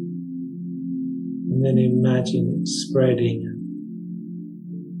 And then imagine it spreading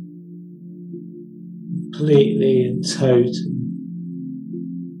completely and totally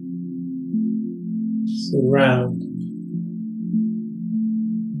surrounding.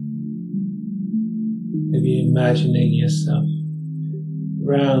 Maybe imagining yourself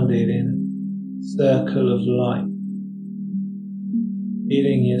rounded in a circle of light,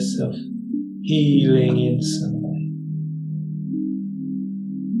 feeling yourself healing in some way.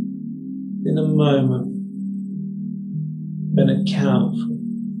 In a moment, I'm going to count from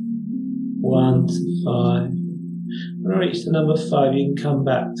 1 to 5. When I reach the number 5, you can come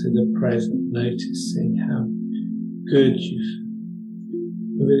back to the present, noticing how good you feel.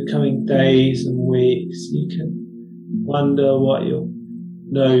 Over the coming days and weeks, you can wonder what you'll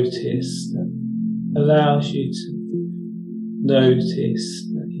notice that allows you to notice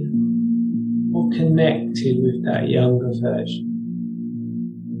that you're more connected with that younger version.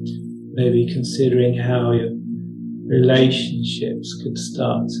 Maybe considering how your relationships could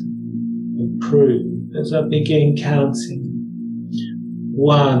start to improve. As I begin counting,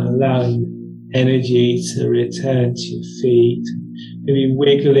 1, allowing energy to return to your feet, maybe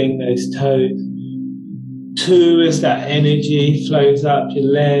wiggling those toes. 2, as that energy flows up your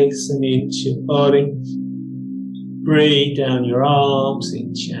legs and into your body. Breathe down your arms,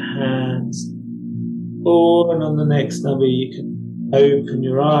 into your hands. 4, and on the next number you can open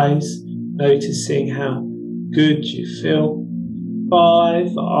your eyes, noticing how good you feel.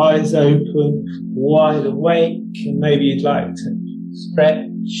 5, eyes open, wide awake, and maybe you'd like to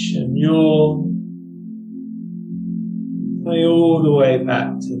stretch and yawn. Going all the way back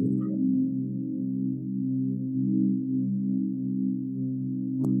to the breath.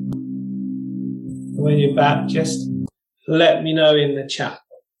 When you're back, just let me know in the chat.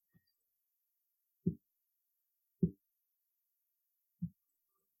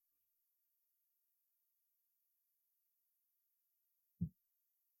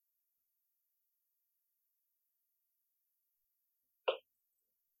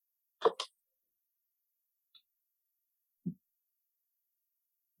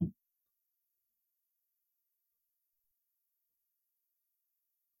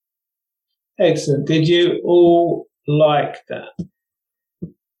 Excellent. Did you all like that?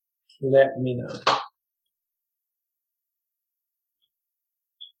 Let me know.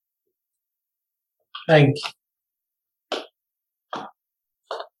 Thank you.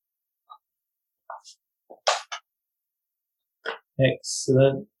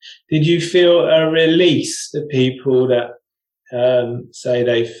 Excellent. Did you feel a release, the people that say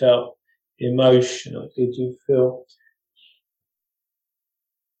they felt emotional? Did you feel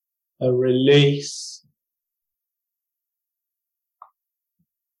a release?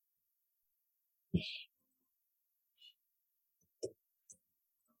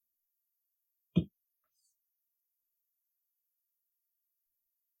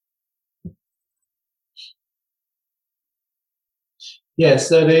 Yes,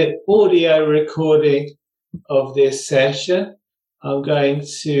 so the audio recording of this session, I'm going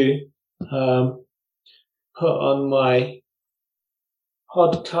to put on my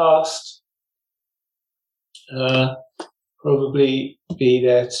podcast, probably be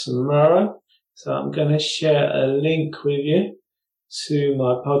there tomorrow. So I'm going to share a link with you to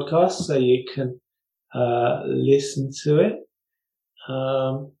my podcast so you can listen to it.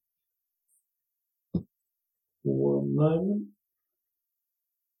 One moment.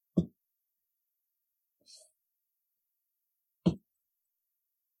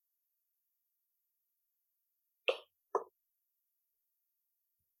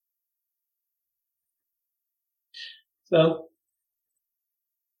 So,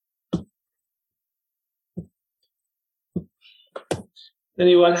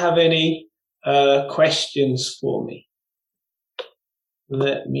 anyone have any questions for me?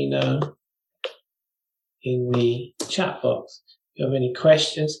 Let me know in the chat box if you have any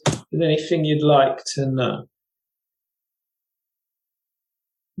questions. Is there anything you'd like to know?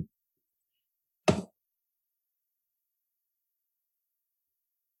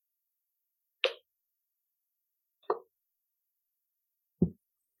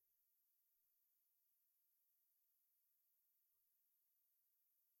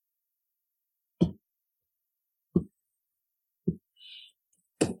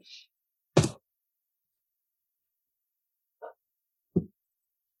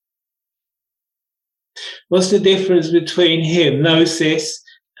 What's the difference between hypnosis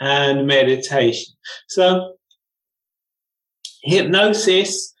and meditation? So,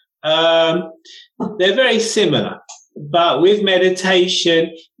 hypnosis, they're very similar, but with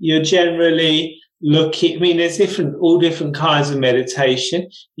meditation, you're generally looking, I mean, there's all different kinds of meditation.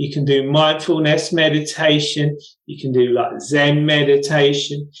 You can do mindfulness meditation, you can do like Zen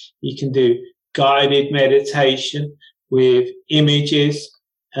meditation, you can do guided meditation with images.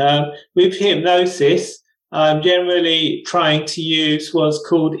 With hypnosis, I'm generally trying to use what's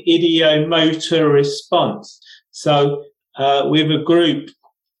called ideomotor response. So with a group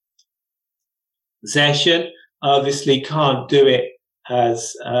session, I obviously can't do it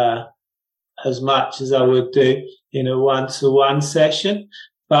as much as I would do in a one-to-one session.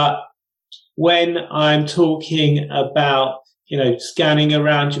 But when I'm talking about, scanning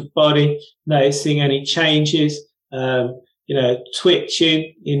around your body, noticing any changes,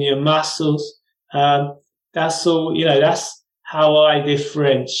 twitching in your muscles, that's all, that's how I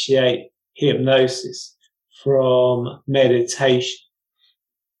differentiate hypnosis from meditation.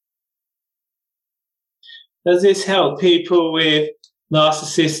 Does this help people with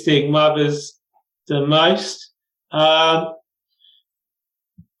narcissistic mothers the most? I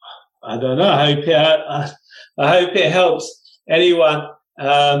don't know. I hope it helps anyone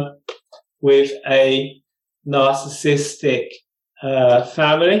with a narcissistic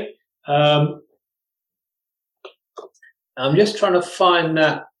family. I'm just trying to find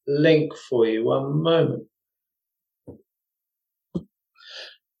that link for you. One moment.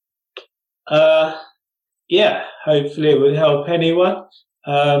 Hopefully it would help anyone.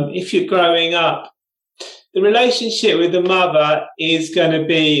 If you're growing up, the relationship with the mother is going to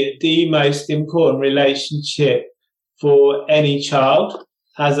be the most important relationship for any child.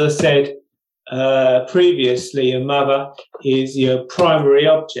 As I said previously, a mother is your primary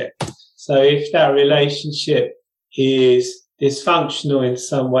object. So if that relationship is dysfunctional in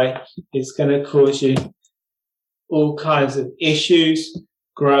some way, it's going to cause you all kinds of issues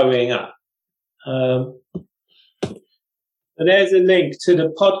growing up. And there's a link to the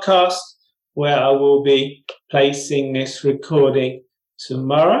podcast where I will be placing this recording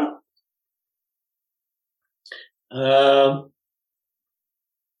tomorrow.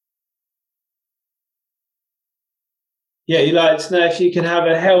 You'd like to know if you can have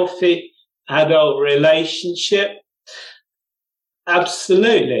a healthy adult relationship.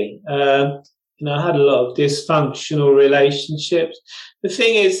 Absolutely. I had a lot of dysfunctional relationships. The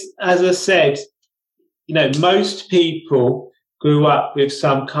thing is, as I said, most people grew up with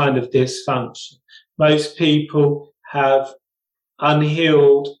some kind of dysfunction. Most people have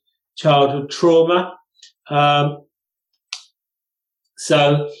unhealed childhood trauma.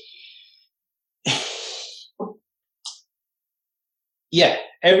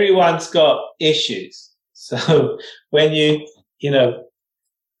 Everyone's got issues. So when you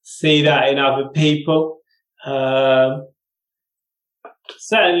see that in other people,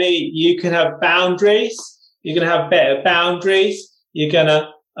 certainly you can have boundaries. You're going to have better boundaries. You're going to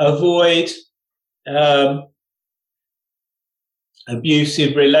avoid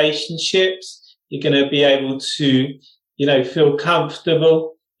abusive relationships. You're going to be able to, feel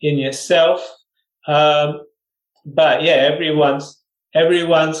comfortable in yourself. But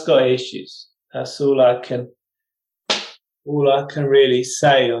everyone's got issues. That's all I can really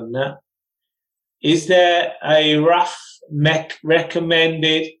say on that. Is there a rough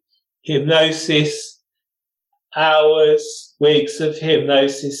recommended hypnosis hours, weeks of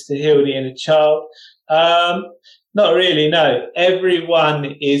hypnosis to heal the inner child? Not really, no.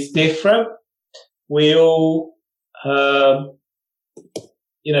 Everyone is different. We all, we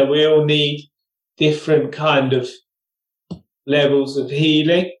all need different kind of levels of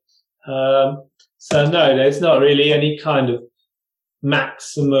healing. So no, there's not really any kind of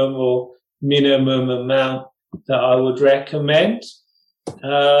maximum or minimum amount that I would recommend.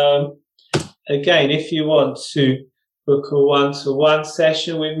 Again, if you want to book a one-to-one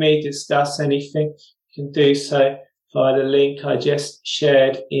session with me, discuss anything, you can do so via the link I just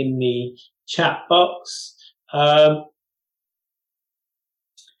shared in the chat box.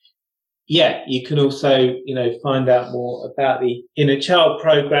 You can also, find out more about the Inner Child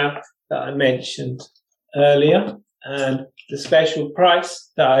program that I mentioned earlier and the special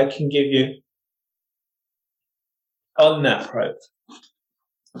price that I can give you on that program.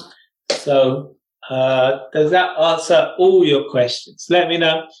 So, does that answer all your questions? Let me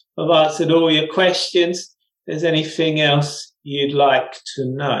know if I've answered all your questions. If there's anything else you'd like to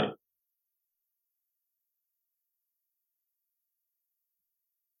know.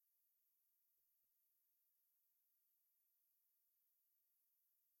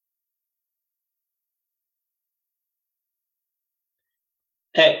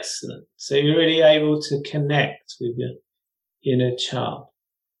 Excellent. So you're really able to connect with your inner child.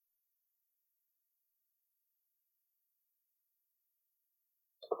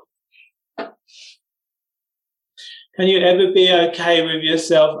 Can you ever be okay with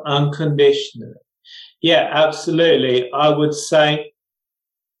yourself unconditionally? Yeah, absolutely. I would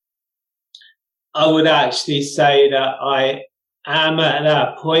actually say that I am at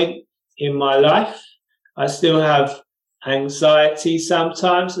that point in my life. I still have anxiety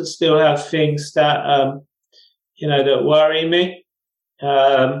sometimes. I still have things that, that worry me.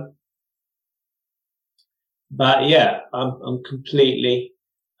 But yeah, I'm completely,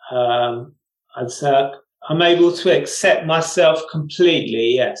 I'd say I'm able to accept myself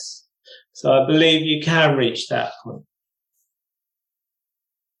completely, yes. So I believe you can reach that point.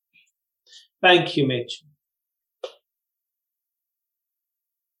 Thank you, Mitchell.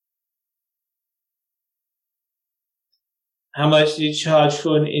 How much do you charge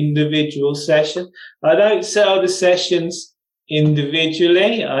for an individual session? I don't sell the sessions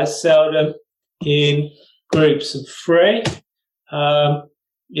individually. I sell them in groups of 3.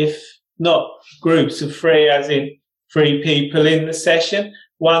 If not groups of 3, as in 3 people in the session,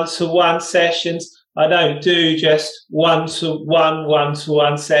 one-to-one sessions. I don't do just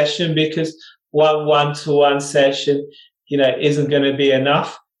one-to-one session, because one-to-one session, isn't going to be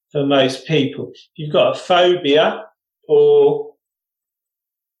enough for most people. If you've got a phobia or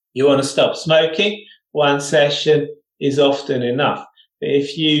you want to stop smoking, one session is often enough. But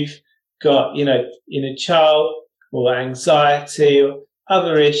if you've got, inner child or anxiety or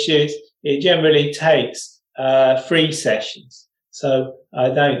other issues, it generally takes 3 sessions. So I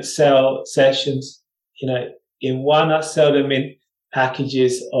don't sell sessions, in one. I sell them in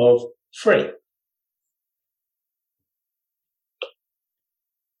packages of 3.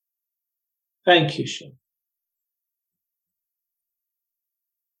 Thank you, Sean.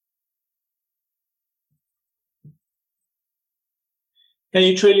 Can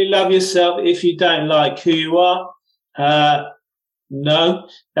you truly love yourself if you don't like who you are? No,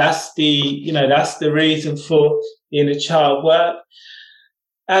 that's the reason for inner child work,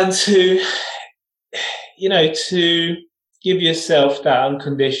 and to give yourself that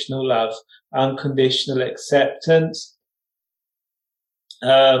unconditional love, unconditional acceptance.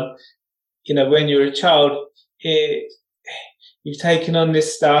 When you're a child, you've taken on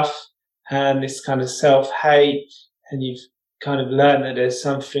this stuff and this kind of self-hate, and you've kind of learned that there's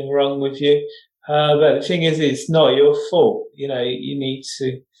something wrong with you. But the thing is, it's not your fault. You need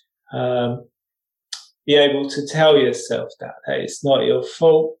to be able to tell yourself that it's not your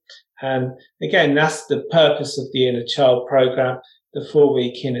fault. And again, that's the purpose of the Inner Child program, the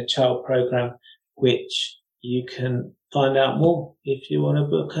 4-week Inner Child program, which you can find out more if you want to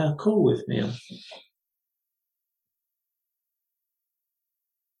book a call with me on.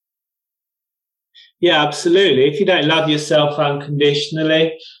 Yeah, absolutely. If you don't love yourself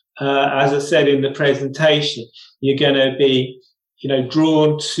unconditionally, as I said in the presentation, you're going to be,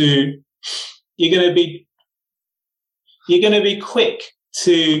 drawn to, you're going to be quick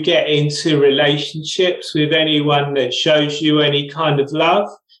to get into relationships with anyone that shows you any kind of love,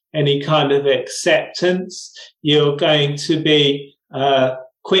 any kind of acceptance. You're going to be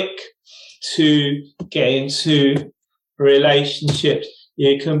quick to get into relationships.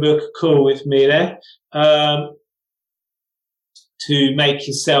 You can book a call with me there to make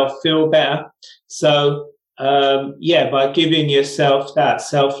yourself feel better. So, by giving yourself that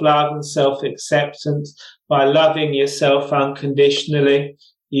self-love and self-acceptance, by loving yourself unconditionally,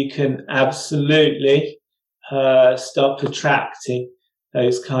 you can absolutely stop attracting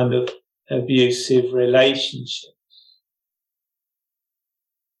those kind of abusive relationships.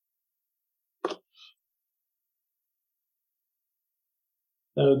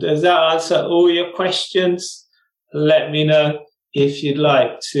 So does that answer all your questions? Let me know if you'd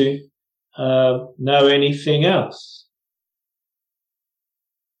like to know anything else.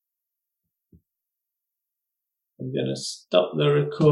 I'm going to stop the record.